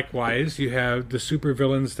 But likewise, you have the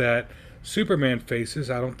supervillains that Superman faces,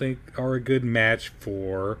 I don't think are a good match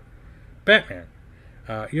for Batman.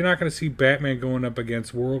 You're not going to see Batman going up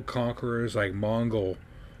against world conquerors like Mongol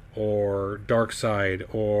or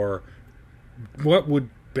Darkseid, or what would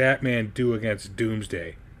Batman do against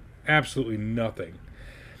Doomsday? Absolutely nothing.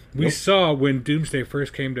 We saw when Doomsday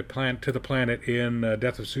first came to the planet in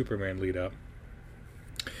Death of Superman lead up.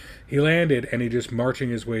 He landed and he just marching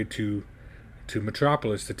his way to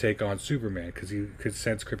Metropolis to take on Superman because he could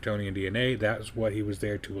sense Kryptonian DNA. That was what he was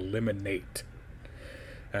there to eliminate.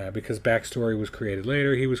 Because backstory was created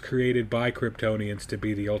later, he was created by Kryptonians to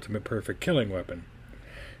be the ultimate perfect killing weapon.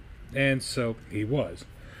 And so he was.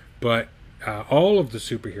 But all of the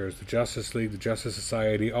superheroes, the Justice League, the Justice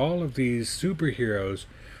Society, all of these superheroes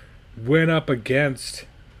went up against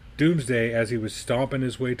Doomsday as he was stomping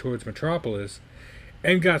his way towards Metropolis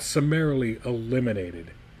and got summarily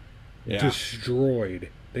eliminated. Yeah. Destroyed.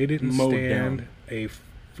 They didn't Mowed stand down. a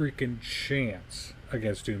freaking chance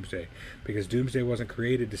against Doomsday because Doomsday wasn't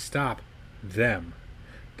created to stop them.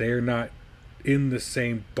 They are not in the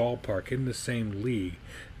same ballpark, in the same league.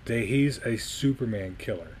 He's a Superman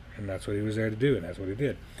killer, and that's what he was there to do, and that's what he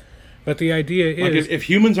did. But the idea is... if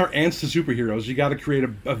humans are ants to superheroes, you got to create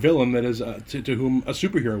a villain that is to whom a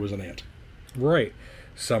superhero is an ant. Right.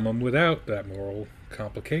 Someone without that moral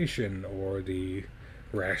complication or the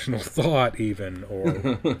rational thought even,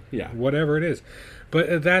 or yeah, whatever it is.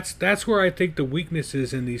 But that's where I think the weakness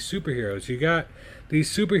is in these superheroes. You got these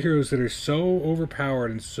superheroes that are so overpowered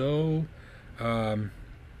and so... I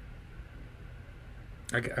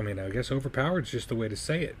guess overpowered is just the way to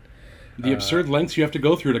say it. The absurd lengths you have to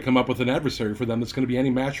go through to come up with an adversary for them that's going to be any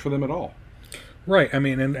match for them at all. Right. I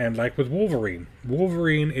mean, and like with Wolverine.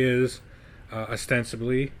 Wolverine is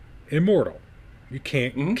ostensibly immortal. You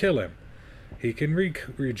can't kill him. He can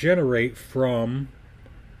regenerate from...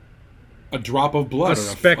 a drop of blood, a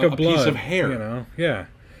speck of blood, a piece of hair. Yeah.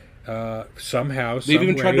 Somehow, they've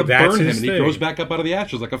even tried to burn him, and he grows back up out of the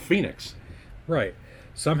ashes like a phoenix. Right.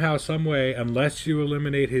 Somehow, some way, unless you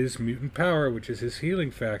eliminate his mutant power, which is his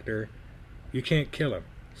healing factor, you can't kill him.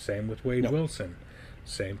 Same with Wade Wilson.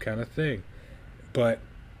 Same kind of thing. But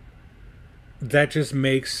that just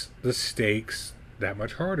makes the stakes that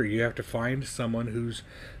much harder. You have to find someone who's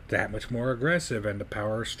that much more aggressive, and the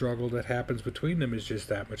power struggle that happens between them is just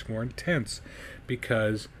that much more intense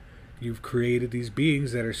because you've created these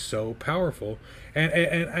beings that are so powerful.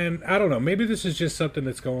 And I don't know, maybe this is just something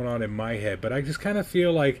that's going on in my head, but I just kind of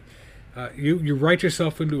feel like you write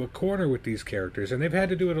yourself into a corner with these characters, and they've had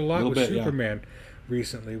to do it a lot with Superman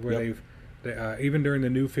recently, where they even during the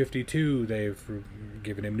New 52, they've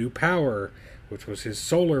given him new power, which was his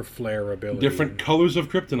solar flare ability. Different colors of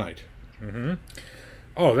kryptonite. Mm-hmm.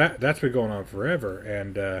 Oh, that's been going on forever,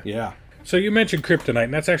 and yeah. So you mentioned kryptonite,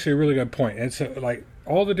 and that's actually a really good point. And so, like,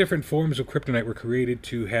 all the different forms of kryptonite were created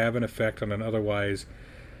to have an effect on an otherwise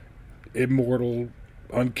immortal,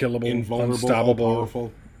 unkillable, invulnerable, unstoppable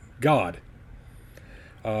all-powerful god.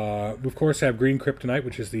 We, of course, have green kryptonite,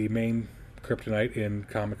 which is the main kryptonite in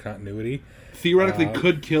comic continuity. Theoretically,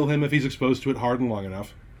 could kill him if he's exposed to it hard and long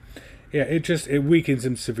enough. Yeah, it weakens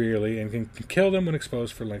him severely and can kill them when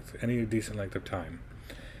exposed for any decent length of time.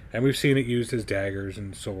 And we've seen it used as daggers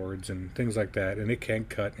and swords and things like that, and it can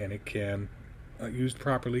cut and it can, used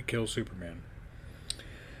properly, kill Superman.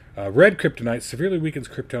 Red kryptonite severely weakens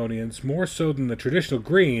Kryptonians, more so than the traditional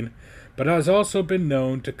green, but has also been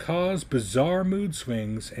known to cause bizarre mood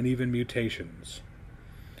swings and even mutations.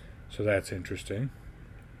 So that's interesting.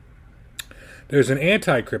 There's an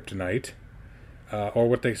anti-kryptonite, or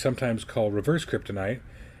what they sometimes call reverse kryptonite,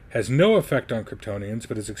 has no effect on Kryptonians,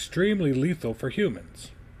 but is extremely lethal for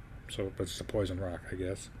humans. So it's a poison rock, I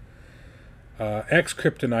guess.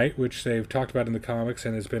 X-Kryptonite, which they've talked about in the comics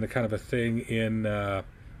and has been a kind of a thing in the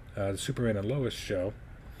Superman and Lois show,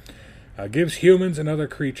 gives humans and other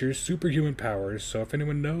creatures superhuman powers. So if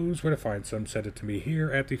anyone knows where to find some, send it to me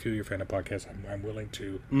here at the Feel Your Fandom Podcast. I'm willing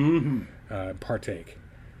to partake.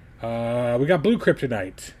 We got Blue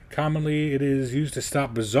Kryptonite. Commonly, it is used to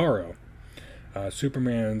stop Bizarro,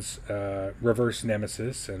 Superman's reverse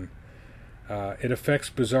nemesis, and it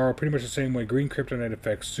affects Bizarro pretty much the same way Green Kryptonite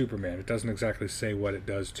affects Superman. It doesn't exactly say what it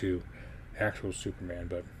does to actual Superman,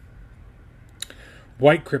 but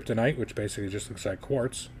White Kryptonite, which basically just looks like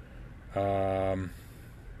quartz, it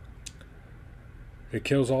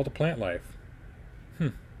kills all the plant life.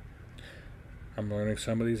 I'm learning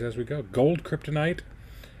some of these as we go. Gold Kryptonite.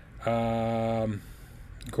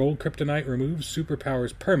 Gold Kryptonite removes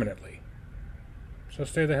superpowers permanently. So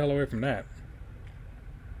stay the hell away from that.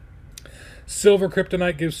 Silver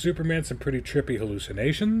Kryptonite gives Superman some pretty trippy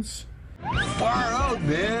hallucinations. Far out,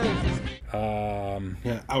 man.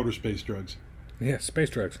 Yeah, outer space drugs. Yeah, space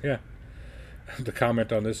drugs, yeah. The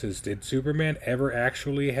comment on this is, did Superman ever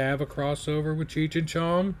actually have a crossover with Cheech and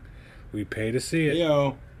Chong? We pay to see it.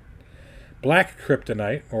 Yo. Black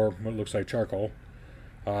Kryptonite, or what looks like charcoal,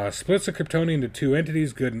 splits the Kryptonian into two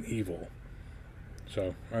entities, good and evil.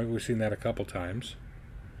 So, we've seen that a couple times.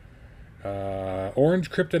 Orange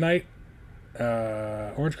Kryptonite.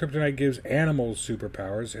 Orange Kryptonite gives animals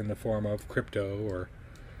superpowers in the form of Krypto, or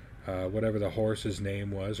whatever the horse's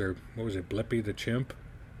name was, or what was it, Blippi the chimp?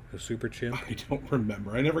 The super chimp? I don't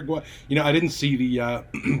remember. I never go. I didn't see the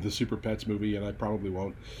the Super Pets movie, and I probably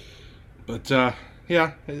won't. But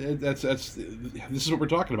yeah, this is what we're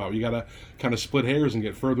talking about. You got to kind of split hairs and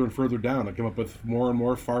get further and further down and come up with more and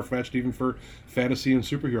more far-fetched, even for fantasy and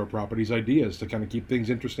superhero properties, ideas to kind of keep things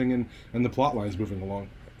interesting and the plot lines moving along.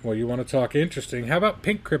 Well, you want to talk interesting? How about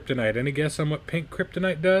Pink Kryptonite? Any guess on what Pink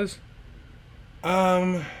Kryptonite does?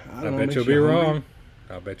 I bet you'll be wrong.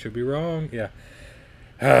 I'll bet you'll be wrong. Yeah.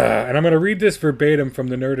 And I'm going to read this verbatim from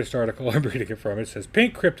the Nerdist article I'm reading it from. It says,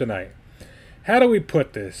 Pink Kryptonite. How do we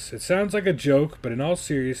put this? It sounds like a joke, but in all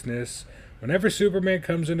seriousness, whenever Superman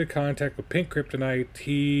comes into contact with Pink Kryptonite,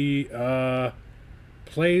 he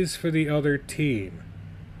plays for the other team.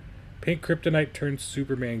 Pink Kryptonite turns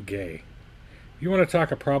Superman gay. You want to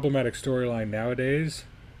talk a problematic storyline nowadays?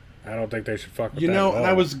 I don't think they should fuck with that at all. And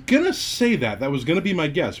I was gonna say that. That was gonna be my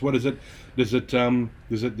guess. What is it? Does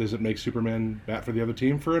it make Superman bat for the other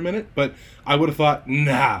team for a minute? But I would have thought,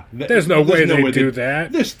 nah. There's no way they'd do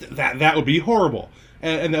that. That would be horrible.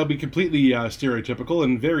 And that would be completely stereotypical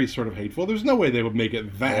and very sort of hateful. There's no way they would make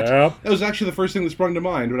it that. Yep. That was actually the first thing that sprung to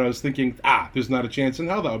mind when I was thinking, there's not a chance in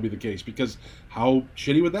hell that would be the case, because how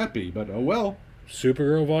shitty would that be? But oh well.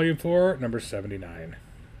 Supergirl Volume 4, number 79.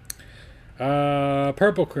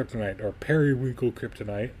 Purple Kryptonite, or Periwinkle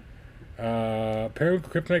Kryptonite.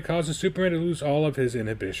 Periwinkle Kryptonite causes Superman to lose all of his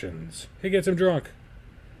inhibitions. He gets him drunk.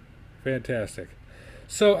 Fantastic.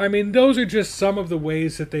 So, I mean, those are just some of the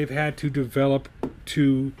ways that they've had to develop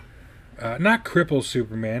to not cripple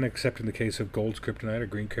Superman, except in the case of Gold's Kryptonite or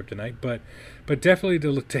Green Kryptonite, but definitely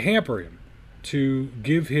to hamper him, to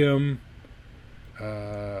give him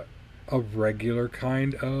a regular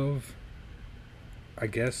kind of, I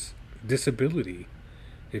guess, disability,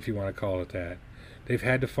 if you want to call it that. They've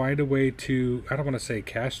had to find a way to, I don't want to say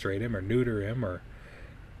castrate him or neuter him or,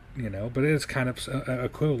 but it's kind of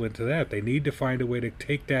equivalent to that. They need to find a way to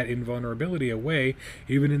take that invulnerability away,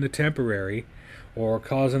 even in the temporary, or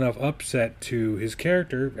cause enough upset to his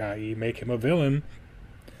character, i.e. make him a villain,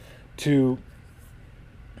 to,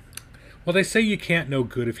 well, they say you can't know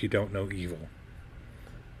good if you don't know evil.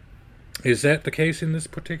 Is that the case in this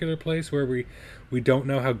particular place where we don't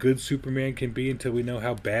know how good Superman can be until we know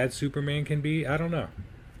how bad Superman can be? I don't know.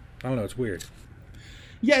 It's weird.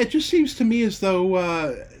 Yeah, it just seems to me as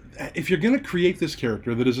though if you're going to create this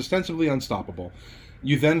character that is ostensibly unstoppable,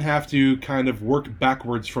 you then have to kind of work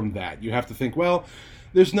backwards from that. You have to think, well,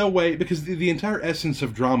 there's no way, because the entire essence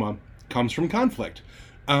of drama comes from conflict,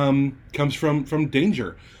 comes from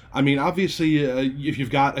danger. I mean, obviously, if you've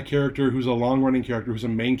got a character who's a long-running character, who's a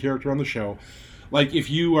main character on the show, like if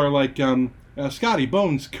you are like Scotty,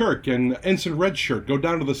 Bones, Kirk, and Ensign Redshirt go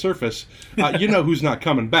down to the surface, you know who's not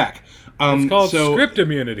coming back. It's called script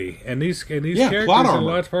immunity, and these characters plot armor. in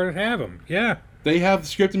large part have them. Yeah, they have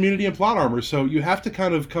script immunity and plot armor, so you have to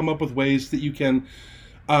kind of come up with ways that you can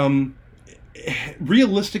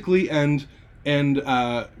realistically and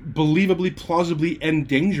believably, plausibly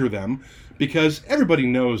endanger them. Because everybody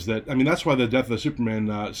knows that, I mean, that's why the death of the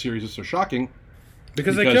Superman series is so shocking,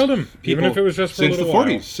 Because they killed him, even if it was just for a since little the while.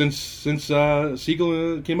 40s, since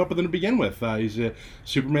Siegel came up with it to begin with.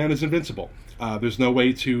 Superman is invincible. There's no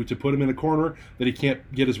way to put him in a corner that he can't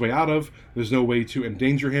get his way out of. There's no way to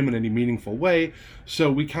endanger him in any meaningful way.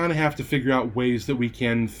 So we kind of have to figure out ways that we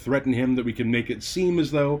can threaten him, that we can make it seem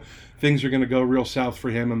as though things are going to go real south for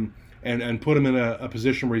him, and put him in a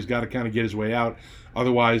position where he's got to kind of get his way out.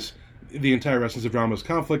 Otherwise, the entire essence of drama is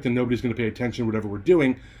conflict, and nobody's going to pay attention to whatever we're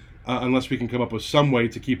doing unless we can come up with some way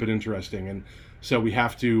to keep it interesting. And so we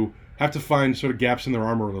have to find sort of gaps in their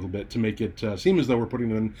armor a little bit to make it seem as though we're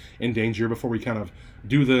putting them in danger before we kind of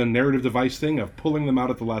do the narrative device thing of pulling them out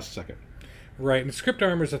at the last second. Right, and script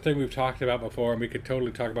armor is a thing we've talked about before, and we could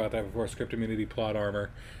totally talk about that before. Script immunity, plot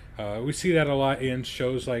armor. We see that a lot in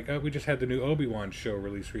shows like, we just had the new Obi-Wan show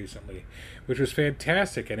released recently, which was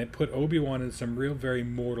fantastic, and it put Obi-Wan in some real, very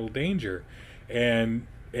mortal danger. And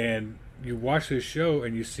you watch this show,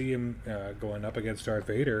 and you see him going up against Darth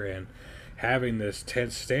Vader, and having this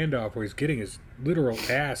tense standoff where he's getting his literal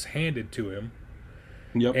ass handed to him.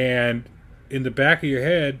 Yep. And in the back of your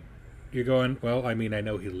head, you're going, well, I mean, I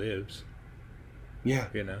know he lives. Yeah.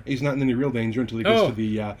 You know? He's not in any real danger until he gets to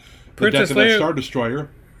the Princess death of that Leia, Star Destroyer.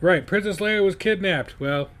 Right. Princess Leia was kidnapped.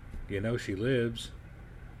 Well, you know she lives.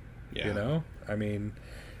 Yeah. You know? I mean,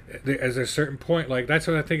 as a certain point, like, that's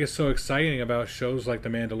what I think is so exciting about shows like The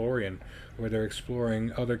Mandalorian, where they're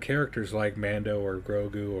exploring other characters like Mando or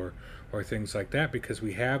Grogu or things like that, because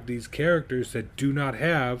we have these characters that do not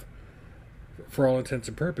have, for all intents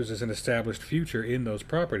and purposes, an established future in those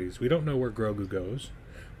properties. We don't know where Grogu goes.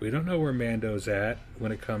 We don't know where Mando's at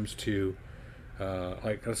when it comes to,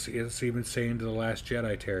 let's even say into The Last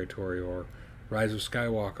Jedi territory or Rise of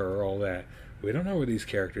Skywalker or all that. We don't know where these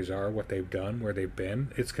characters are, what they've done, where they've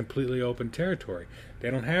been. It's completely open territory.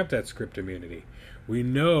 They don't have that script immunity. We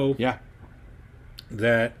know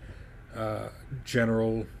that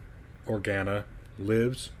General Organa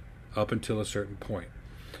lives up until a certain point.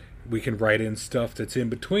 We can write in stuff that's in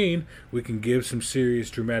between. We can give some serious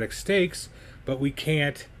dramatic stakes, but we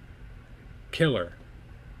can't kill her.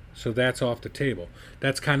 So that's off the table.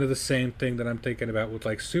 That's kind of the same thing that I'm thinking about with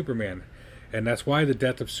like Superman. And that's why the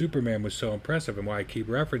death of Superman was so impressive, and why I keep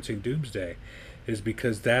referencing Doomsday, is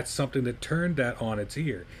because that's something that turned that on its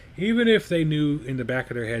ear. Even if they knew in the back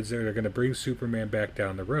of their heads that they're going to bring Superman back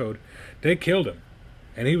down the road, they killed him.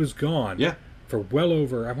 And he was gone for well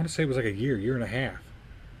over, I want to say it was like a year and a half.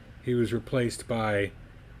 He was replaced by,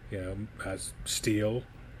 Steel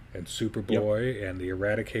and Superboy and the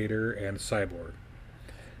Eradicator and Cyborg.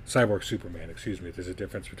 Cyborg Superman, excuse me. There's a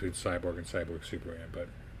difference between Cyborg and Cyborg Superman, but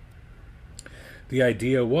the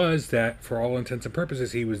idea was that, for all intents and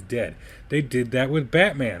purposes, he was dead. They did that with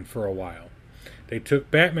Batman for a while. They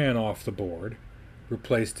took Batman off the board,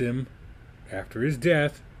 replaced him, after his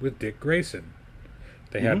death, with Dick Grayson.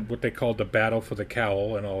 They had what they called the battle for the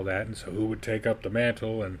cowl and all that, and so who would take up the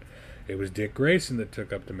mantle, and it was Dick Grayson that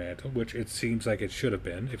took up the mantle, which it seems like it should have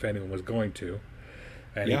been, if anyone was going to.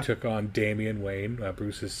 And he took on Damian Wayne,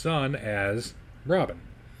 Bruce's son, as Robin.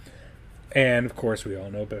 And, of course, we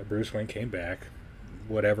all know that Bruce Wayne came back.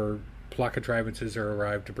 Whatever plot contrivances are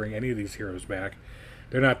arrived to bring any of these heroes back,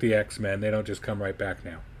 they're not the X-Men. They don't just come right back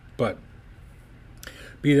now. But,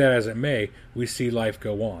 be that as it may, we see life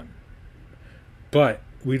go on. But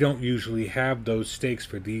we don't usually have those stakes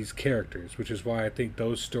for these characters, which is why I think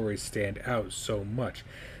those stories stand out so much.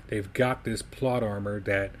 They've got this plot armor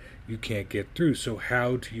that you can't get through. So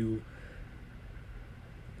how do you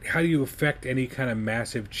affect any kind of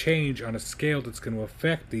massive change on a scale that's going to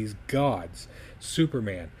affect these gods?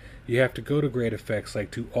 Superman, you have to go to great effects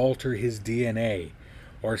like to alter his DNA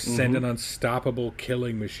or send an unstoppable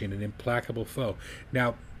killing machine, an implacable foe.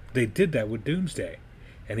 Now, they did that with Doomsday,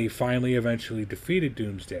 and he finally eventually defeated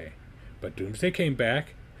Doomsday. But Doomsday came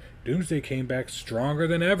back. Doomsday came back stronger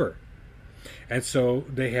than ever. And so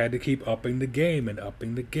they had to keep upping the game and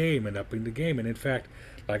upping the game and upping the game. And in fact,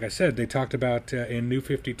 like I said, they talked about in New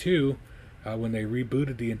 52, when they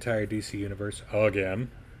rebooted the entire DC universe again,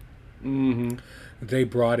 they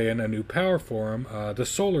brought in a new power for him, the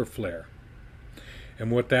solar flare. And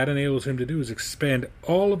what that enables him to do is expend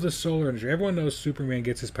all of the solar energy. Everyone knows Superman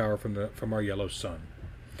gets his power from our yellow sun.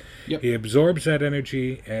 He absorbs that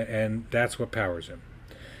energy, and that's what powers him.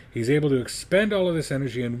 He's able to expend all of this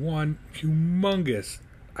energy in one humongous,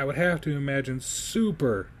 I would have to imagine,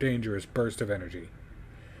 super dangerous burst of energy,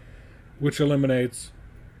 which eliminates,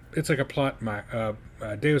 it's like a plot,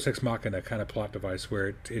 Deus Ex Machina kind of plot device where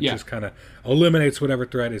it just kind of eliminates whatever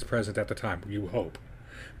threat is present at the time, you hope.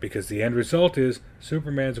 Because the end result is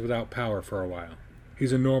Superman's without power for a while.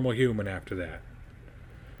 He's a normal human after that.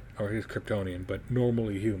 or he's Kryptonian, but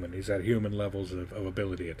normally human. He's at human levels of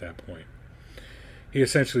ability at that point. He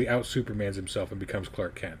essentially out-Supermans himself and becomes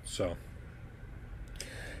Clark Kent. So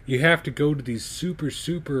you have to go to these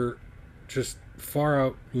super just far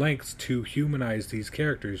out lengths to humanize these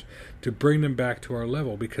characters, to bring them back to our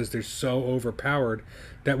level, because they're so overpowered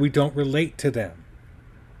that we don't relate to them.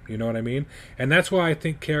 You know what I mean? And that's why I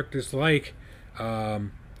think characters like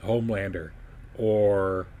Homelander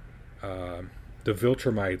or the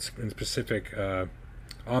Viltrumites, in specific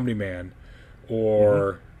Omni-Man,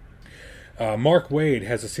 or Mark Waid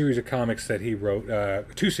has a series of comics that he wrote,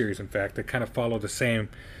 2 series in fact, that kind of follow the same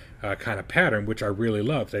kind of pattern, which I really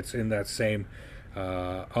love. That's in that same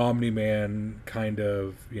Omni-Man kind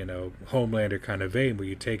of, Homelander kind of vein, where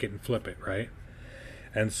you take it and flip it, right?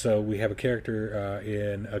 And so we have a character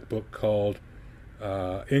in a book called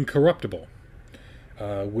Incorruptible,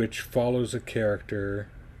 which follows a character,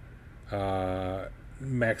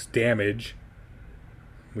 Max Damage,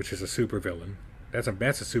 which is a supervillain. That's a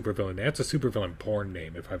supervillain. That's a supervillain porn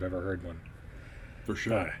name, if I've ever heard one. For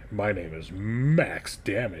sure. My name is Max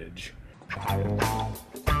Damage.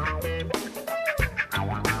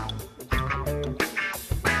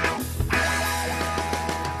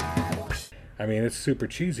 I mean, it's super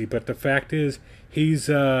cheesy, but the fact is, he's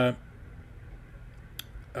a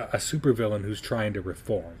supervillain who's trying to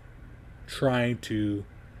reform, trying to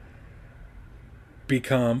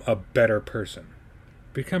become a better person,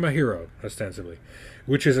 become a hero, ostensibly,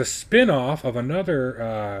 which is a spin-off of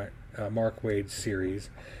another Mark Waid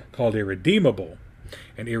series called Irredeemable.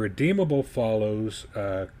 And Irredeemable follows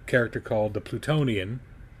a character called the Plutonian,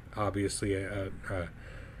 obviously a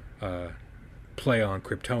play on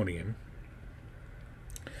Kryptonian,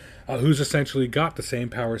 who's essentially got the same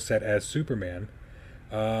power set as Superman,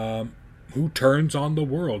 who turns on the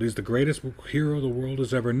world. He's the greatest hero the world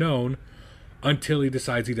has ever known until he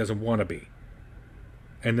decides he doesn't want to be.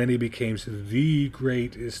 And then he becomes the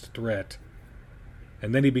greatest threat.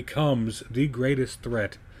 And then he becomes the greatest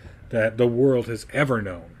threat that the world has ever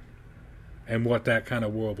known. And what that kind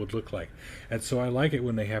of world would look like. And so I like it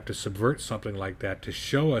when they have to subvert something like that to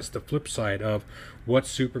show us the flip side of what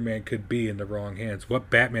Superman could be in the wrong hands,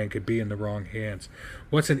 what Batman could be in the wrong hands,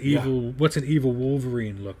 what's an evil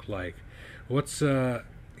Wolverine look like, what's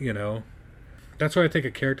that's why I think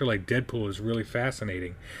a character like Deadpool is really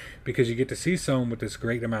fascinating, because you get to see someone with this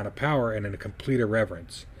great amount of power and in a complete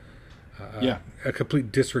irreverence, a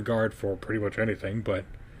complete disregard for pretty much anything, but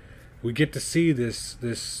we get to see this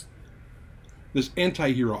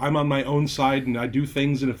anti-hero. I'm on my own side and I do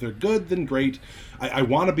things, and if they're good, then great. I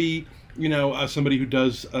want to be, somebody who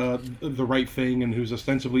does the right thing and who's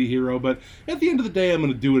ostensibly a hero, but at the end of the day, I'm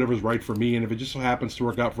going to do whatever's right for me, and if it just so happens to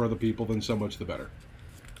work out for other people, then so much the better.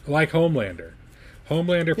 Like Homelander.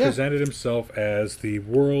 Homelander presented himself as the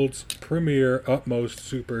world's premier, utmost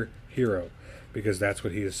superhero, because that's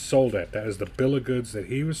what he is sold at. That is the bill of goods that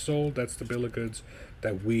he was sold. That's the bill of goods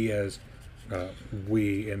that we as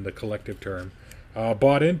we in the collective term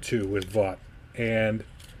bought into with Vought. And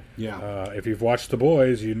if you've watched The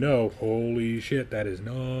Boys, holy shit, that is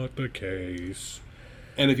not the case.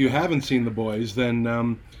 And if you haven't seen The Boys,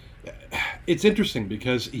 then it's interesting,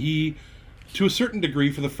 because he, to a certain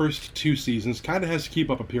degree, for the first 2 seasons, kind of has to keep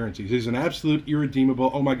up appearances. He's an absolute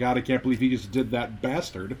irredeemable, oh my god, I can't believe he just did that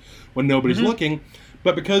bastard, when nobody's looking.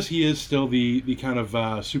 But because he is still the kind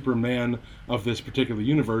of Superman of this particular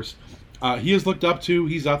universe, he is looked up to.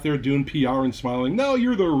 He's out there doing PR and smiling, no,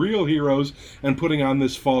 you're the real heroes, and putting on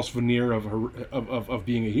this false veneer of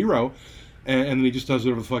being a hero, and then he just does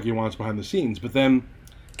whatever the fuck he wants behind the scenes. But then,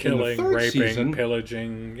 killing, in the raping, season,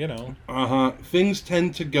 pillaging, things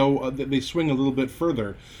tend to go, they swing a little bit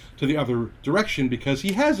further to the other direction, because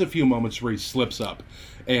he has a few moments where he slips up,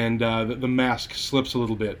 and the mask slips a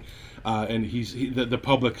little bit, and the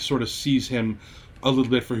public sort of sees him a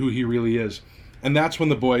little bit for who he really is. And that's when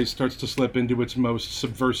The Boys starts to slip into its most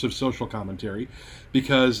subversive social commentary,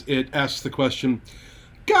 because it asks the question,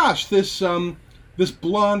 gosh, this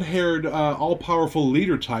blonde-haired, all-powerful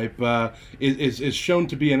leader type is shown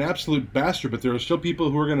to be an absolute bastard, but there are still people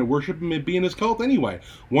who are going to worship him and be in his cult anyway.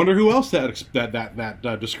 Wonder who else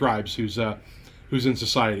that describes who's in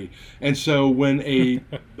society. And so when a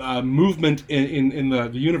movement in the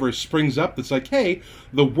universe springs up that's like, hey,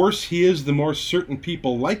 the worse he is, the more certain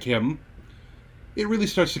people like him, it really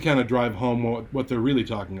starts to kind of drive home what they're really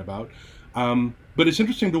talking about. But it's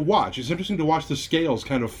interesting to watch. It's interesting to watch the scales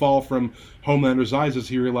kind of fall from Homelander's eyes as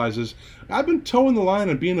he realizes, I've been towing the line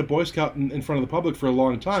and being a Boy Scout in front of the public for a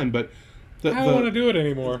long time, but I don't want to do it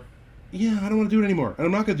anymore. Yeah, I don't want to do it anymore. And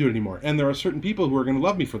I'm not going to do it anymore. And there are certain people who are going to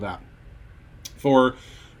love me for that. For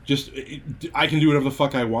I can do whatever the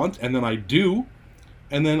fuck I want, and then I do,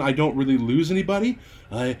 and then I don't really lose anybody.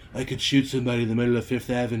 I could shoot somebody in the middle of Fifth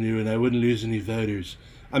Avenue and I wouldn't lose any voters.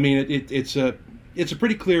 I mean, it's a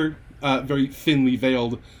pretty clear, very thinly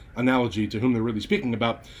veiled analogy to whom they're really speaking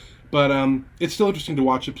about. But it's still interesting to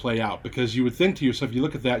watch it play out, because you would think to yourself, you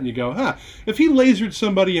look at that and you go, if he lasered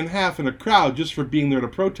somebody in half in a crowd just for being there to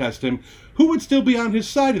protest him, who would still be on his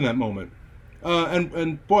side in that moment?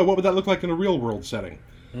 And boy, what would that look like in a real world setting?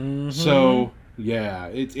 Mm-hmm. So yeah,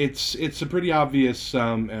 it's a pretty obvious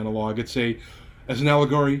analog. It's as an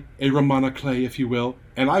allegory, a Ramana clay, if you will.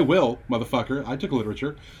 And I will, motherfucker. I took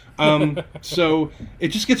literature. So it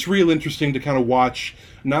just gets real interesting to kind of watch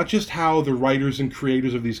not just how the writers and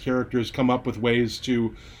creators of these characters come up with ways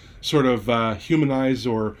to sort of humanize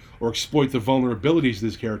or exploit the vulnerabilities of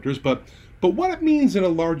these characters, but what it means in a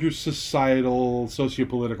larger societal,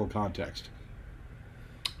 socio-political context.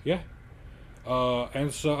 Yeah.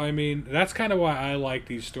 And so, I mean, that's kind of why I like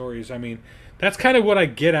these stories. I mean, that's kind of what I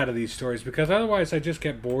get out of these stories, because otherwise I just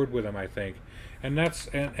get bored with them, I think. And that's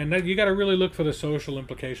and that you got to really look for the social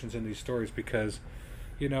implications in these stories, because,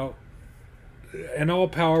 you know, an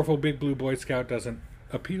all-powerful big blue Boy Scout doesn't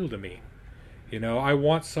appeal to me. You know, I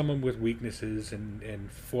want someone with weaknesses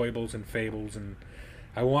and foibles and fables, and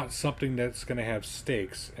I want something that's going to have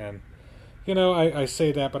stakes. And, you know, I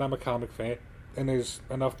say that, but I'm a comic fan, and there's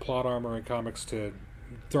enough plot armor in comics to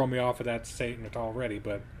throw me off of that statement already,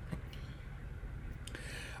 but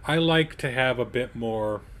I like to have a bit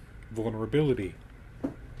more vulnerability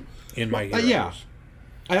in my heroes. Yeah.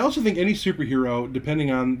 I also think any superhero, depending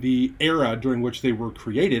on the era during which they were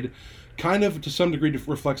created, kind of to some degree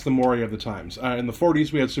reflects the mores of the times. In the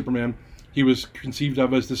 40s, we had Superman. He was conceived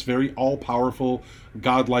of as this very all-powerful,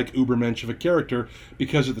 godlike ubermensch of a character,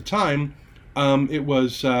 because at the time, it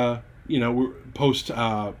was, post,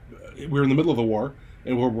 we were in the middle of the war,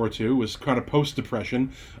 in World War II, was kind of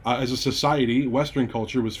post-Depression. As a society, Western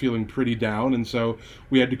culture was feeling pretty down, and so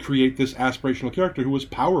we had to create this aspirational character who was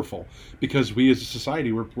powerful, because we as a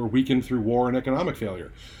society were weakened through war and economic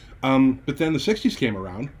failure. But then the 60s came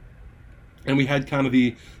around, and we had kind of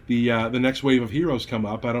the next wave of heroes come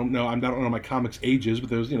up. I don't know my comics ages, but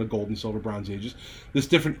there was, gold and silver, bronze ages. This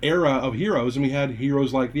different era of heroes, and we had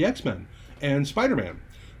heroes like the X-Men and Spider-Man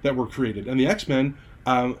that were created. And the X-Men,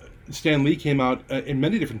 Stan Lee came out in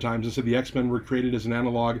many different times and said the X-Men were created as an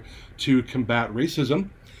analog to combat racism,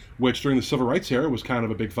 which during the Civil Rights era was kind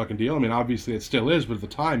of a big fucking deal. I mean, obviously it still is, but at the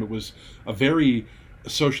time it was a very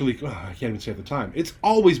socially, I can't even say at the time. It's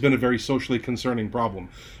always been a very socially concerning problem.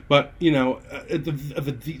 But, at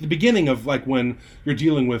the beginning of, like, when you're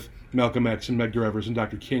dealing with Malcolm X and Medgar Evers and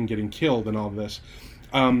Dr. King getting killed and all of this,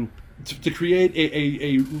 to create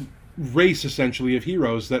a race, essentially, of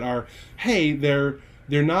heroes that are, hey, they're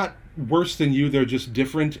not worse than you, they're just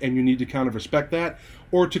different, and you need to kind of respect that.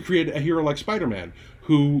 Or to create a hero like Spider-Man,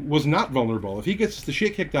 who was not vulnerable. If he gets the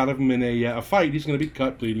shit kicked out of him in a fight, he's going to be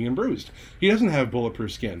cut, bleeding, and bruised. He doesn't have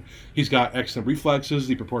bulletproof skin. He's got excellent reflexes,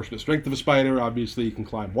 the proportionate strength of a spider. Obviously, he can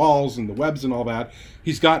climb walls and the webs and all that.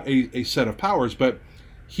 He's got a set of powers, but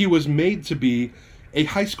he was made to be a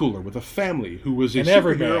high schooler with a family who was a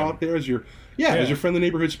superhero out there as your friendly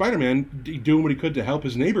neighborhood Spider-Man, doing what he could to help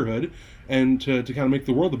his neighborhood and to kind of make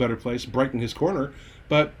the world a better place, brighten his corner.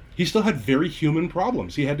 But he still had very human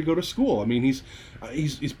problems. He had to go to school. I mean, he's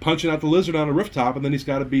punching out the lizard on a rooftop, and then he's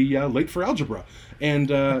got to be late for algebra.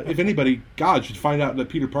 And if anybody, God, should find out that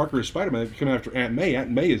Peter Parker is Spider-Man, they're coming after Aunt May.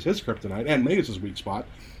 Aunt May is his kryptonite. Aunt May is his weak spot.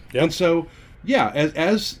 Yep. And so, yeah,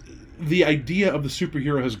 as the idea of the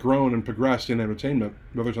superhero has grown and progressed in entertainment,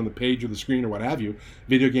 whether it's on the page or the screen or what have you,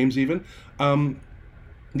 video games even,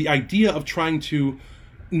 the idea of trying to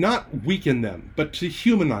not weaken them, but to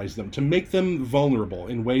humanize them, to make them vulnerable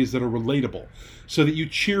in ways that are relatable, so that you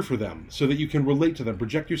cheer for them, so that you can relate to them,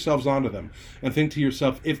 project yourselves onto them, and think to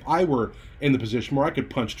yourself, if I were in the position where I could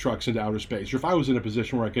punch trucks into outer space, or if I was in a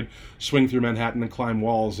position where I could swing through Manhattan and climb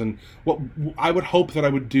walls, and I would hope that I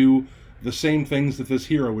would do the same things that this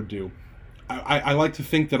hero would do. I like to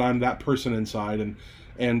think that I'm that person inside,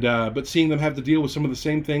 but seeing them have to deal with some of the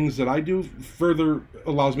same things that I do further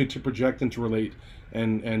allows me to project and to relate.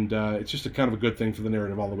 And it's just a kind of a good thing for the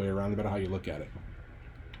narrative all the way around, no matter how you look at it.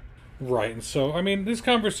 Right, and so, I mean, this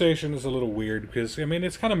conversation is a little weird, because, I mean,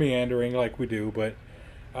 it's kind of meandering like we do, but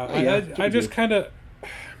I just kind of,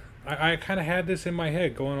 I kind of had this in my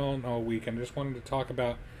head going on all week, and I just wanted to talk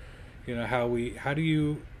about, how do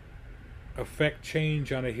you affect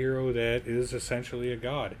change on a hero that is essentially a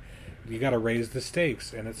god? You got to raise the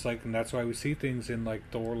stakes, and it's like, and that's why we see things in, like,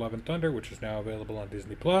 Thor: Love and Thunder, which is now available on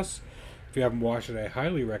Disney Plus. If you haven't watched it, I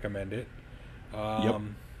highly recommend it.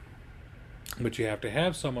 But you have to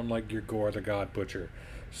have someone like your Gore the God Butcher,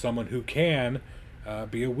 someone who can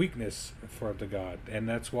be a weakness for the god, and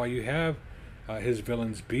that's why you have his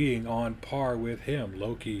villains being on par with him,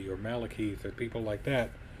 Loki or Malekith or people like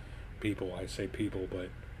that. I say people, but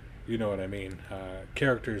you know what I mean.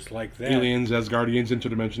 Characters like that. Aliens, Asgardians,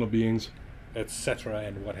 interdimensional beings. Etc.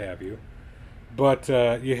 and what have you. But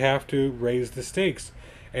you have to raise the stakes.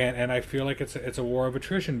 And I feel like it's a war of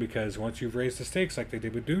attrition, because once you've raised the stakes like they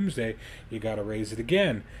did with Doomsday, you got to raise it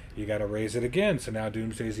again. You got to raise it again. So now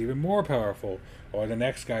Doomsday's even more powerful, or the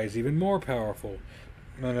next guy is even more powerful.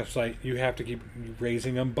 And it's like you have to keep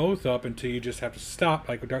raising them both up until you just have to stop,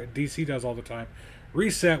 like DC does all the time.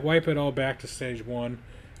 Reset, wipe it all back to stage one,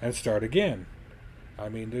 and start again. I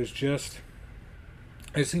mean, it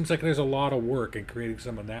seems like there's a lot of work in creating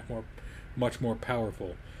someone much more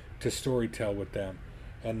powerful to storytell with them.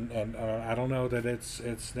 And I don't know that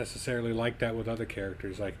it's necessarily like that with other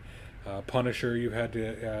characters. Like Punisher, you had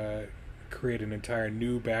to create an entire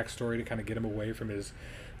new backstory to kind of get him away from his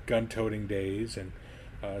gun-toting days. And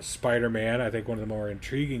Spider-Man, I think one of the more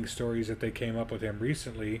intriguing stories that they came up with him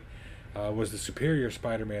recently was the Superior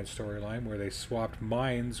Spider-Man storyline, where they swapped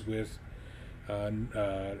minds with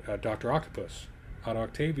Dr. Octopus. Otto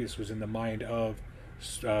Octavius was in the mind of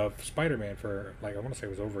Spider-Man for, like, I want to say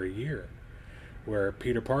it was over a year, where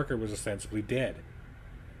Peter Parker was ostensibly dead.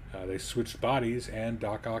 They switched bodies, and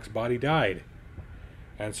Doc Ock's body died.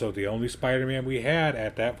 And so the only Spider-Man we had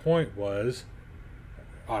at that point was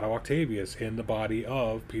Otto Octavius in the body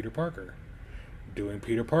of Peter Parker, doing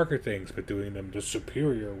Peter Parker things, but doing them the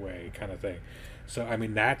superior way, kind of thing. So, I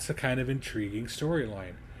mean, that's a kind of intriguing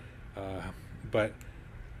storyline. But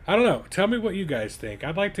I don't know. Tell me what you guys think.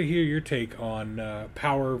 I'd like to hear your take on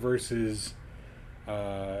power versus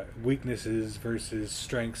weaknesses versus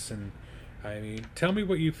strengths, and I mean, tell me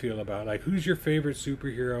what you feel about, like, who's your favorite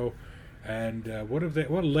superhero, and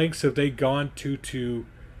what lengths have they gone to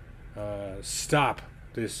stop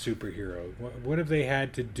this superhero? What have they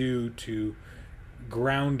had to do to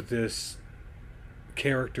ground this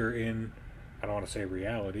character in, I don't want to say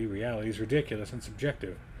reality. Reality is ridiculous and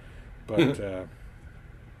subjective, but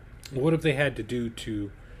what have they had to do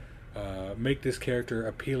to make this character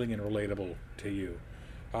appealing and relatable to you?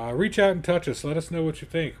 Reach out and touch us. Let us know what you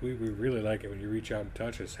think. We really like it when you reach out and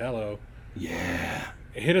touch us. Hello. Yeah.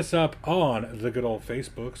 Hit us up on the good old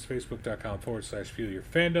Facebooks,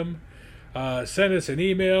 facebook.com/fuelyourfandom. Send us an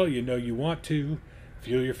email. You know you want to.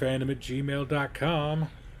 fuelyourfandom@gmail.com.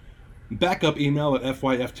 Backup email at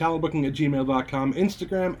fyftalbooking@gmail.com,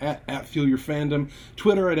 Instagram at FuelYourFandom,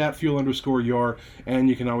 Twitter at @Fuel_your, and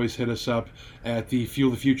you can always hit us up at the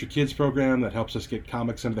Fuel the Future Kids program that helps us get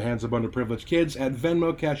comics into the hands of underprivileged kids at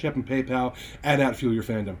Venmo, Cash App, and PayPal at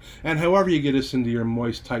 @FuelYourFandom. And however you get us into your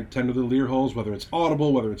moist, tight, tender little ear holes, whether it's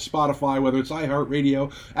Audible, whether it's Spotify, whether it's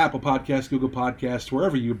iHeartRadio, Apple Podcasts, Google Podcasts,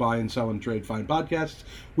 wherever you buy and sell and trade fine podcasts,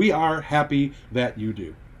 we are happy that you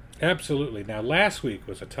do. Absolutely. Now, last week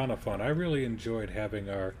was a ton of fun. I really enjoyed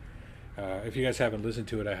having our, if you guys haven't listened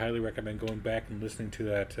to it, I highly recommend going back and listening to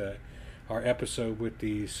that, our episode with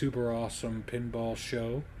the super awesome pinball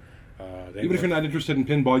show. Even if you're not interested in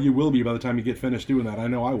pinball, you will be by the time you get finished doing that. I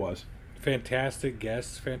know I was. Fantastic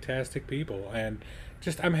guests, fantastic people, and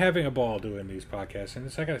just I'm having a ball doing these podcasts. And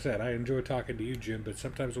it's like I said, I enjoy talking to you, Jim, but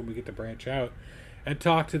sometimes when we get to branch out and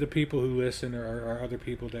talk to the people who listen or other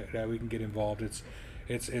people that we can get involved, it's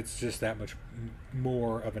just that much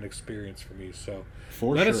more of an experience for me. So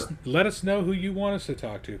let us know who you want us to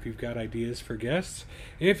talk to. If you've got ideas for guests,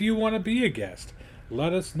 if you want to be a guest,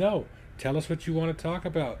 let us know. Tell us what you want to talk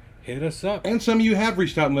about. Hit us up. And some of you have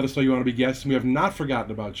reached out and let us know you want to be guests, and we have not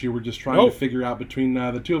forgotten about you. We're just trying to figure out between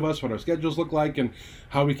the two of us what our schedules look like and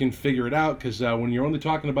how we can figure it out, because when you're only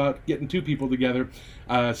talking about getting two people together,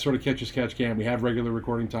 sort of catch as catch can. We have regular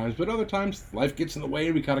recording times, but other times life gets in the way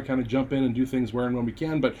and we kind of jump in and do things where and when we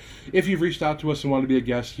can. But if you've reached out to us and want to be a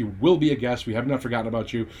guest, you will be a guest. We have not forgotten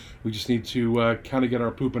about you. We just need to kind of get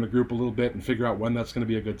our poop in a group a little bit and figure out when that's going to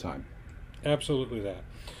be a good time. Absolutely that.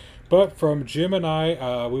 But from Jim and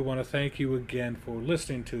I, we want to thank you again for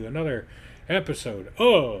listening to another episode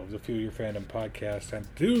of the Fuel Your Fandom podcast. And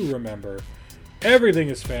do remember, everything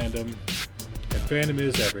is fandom, and fandom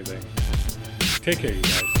is everything. Take care, you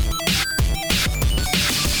guys.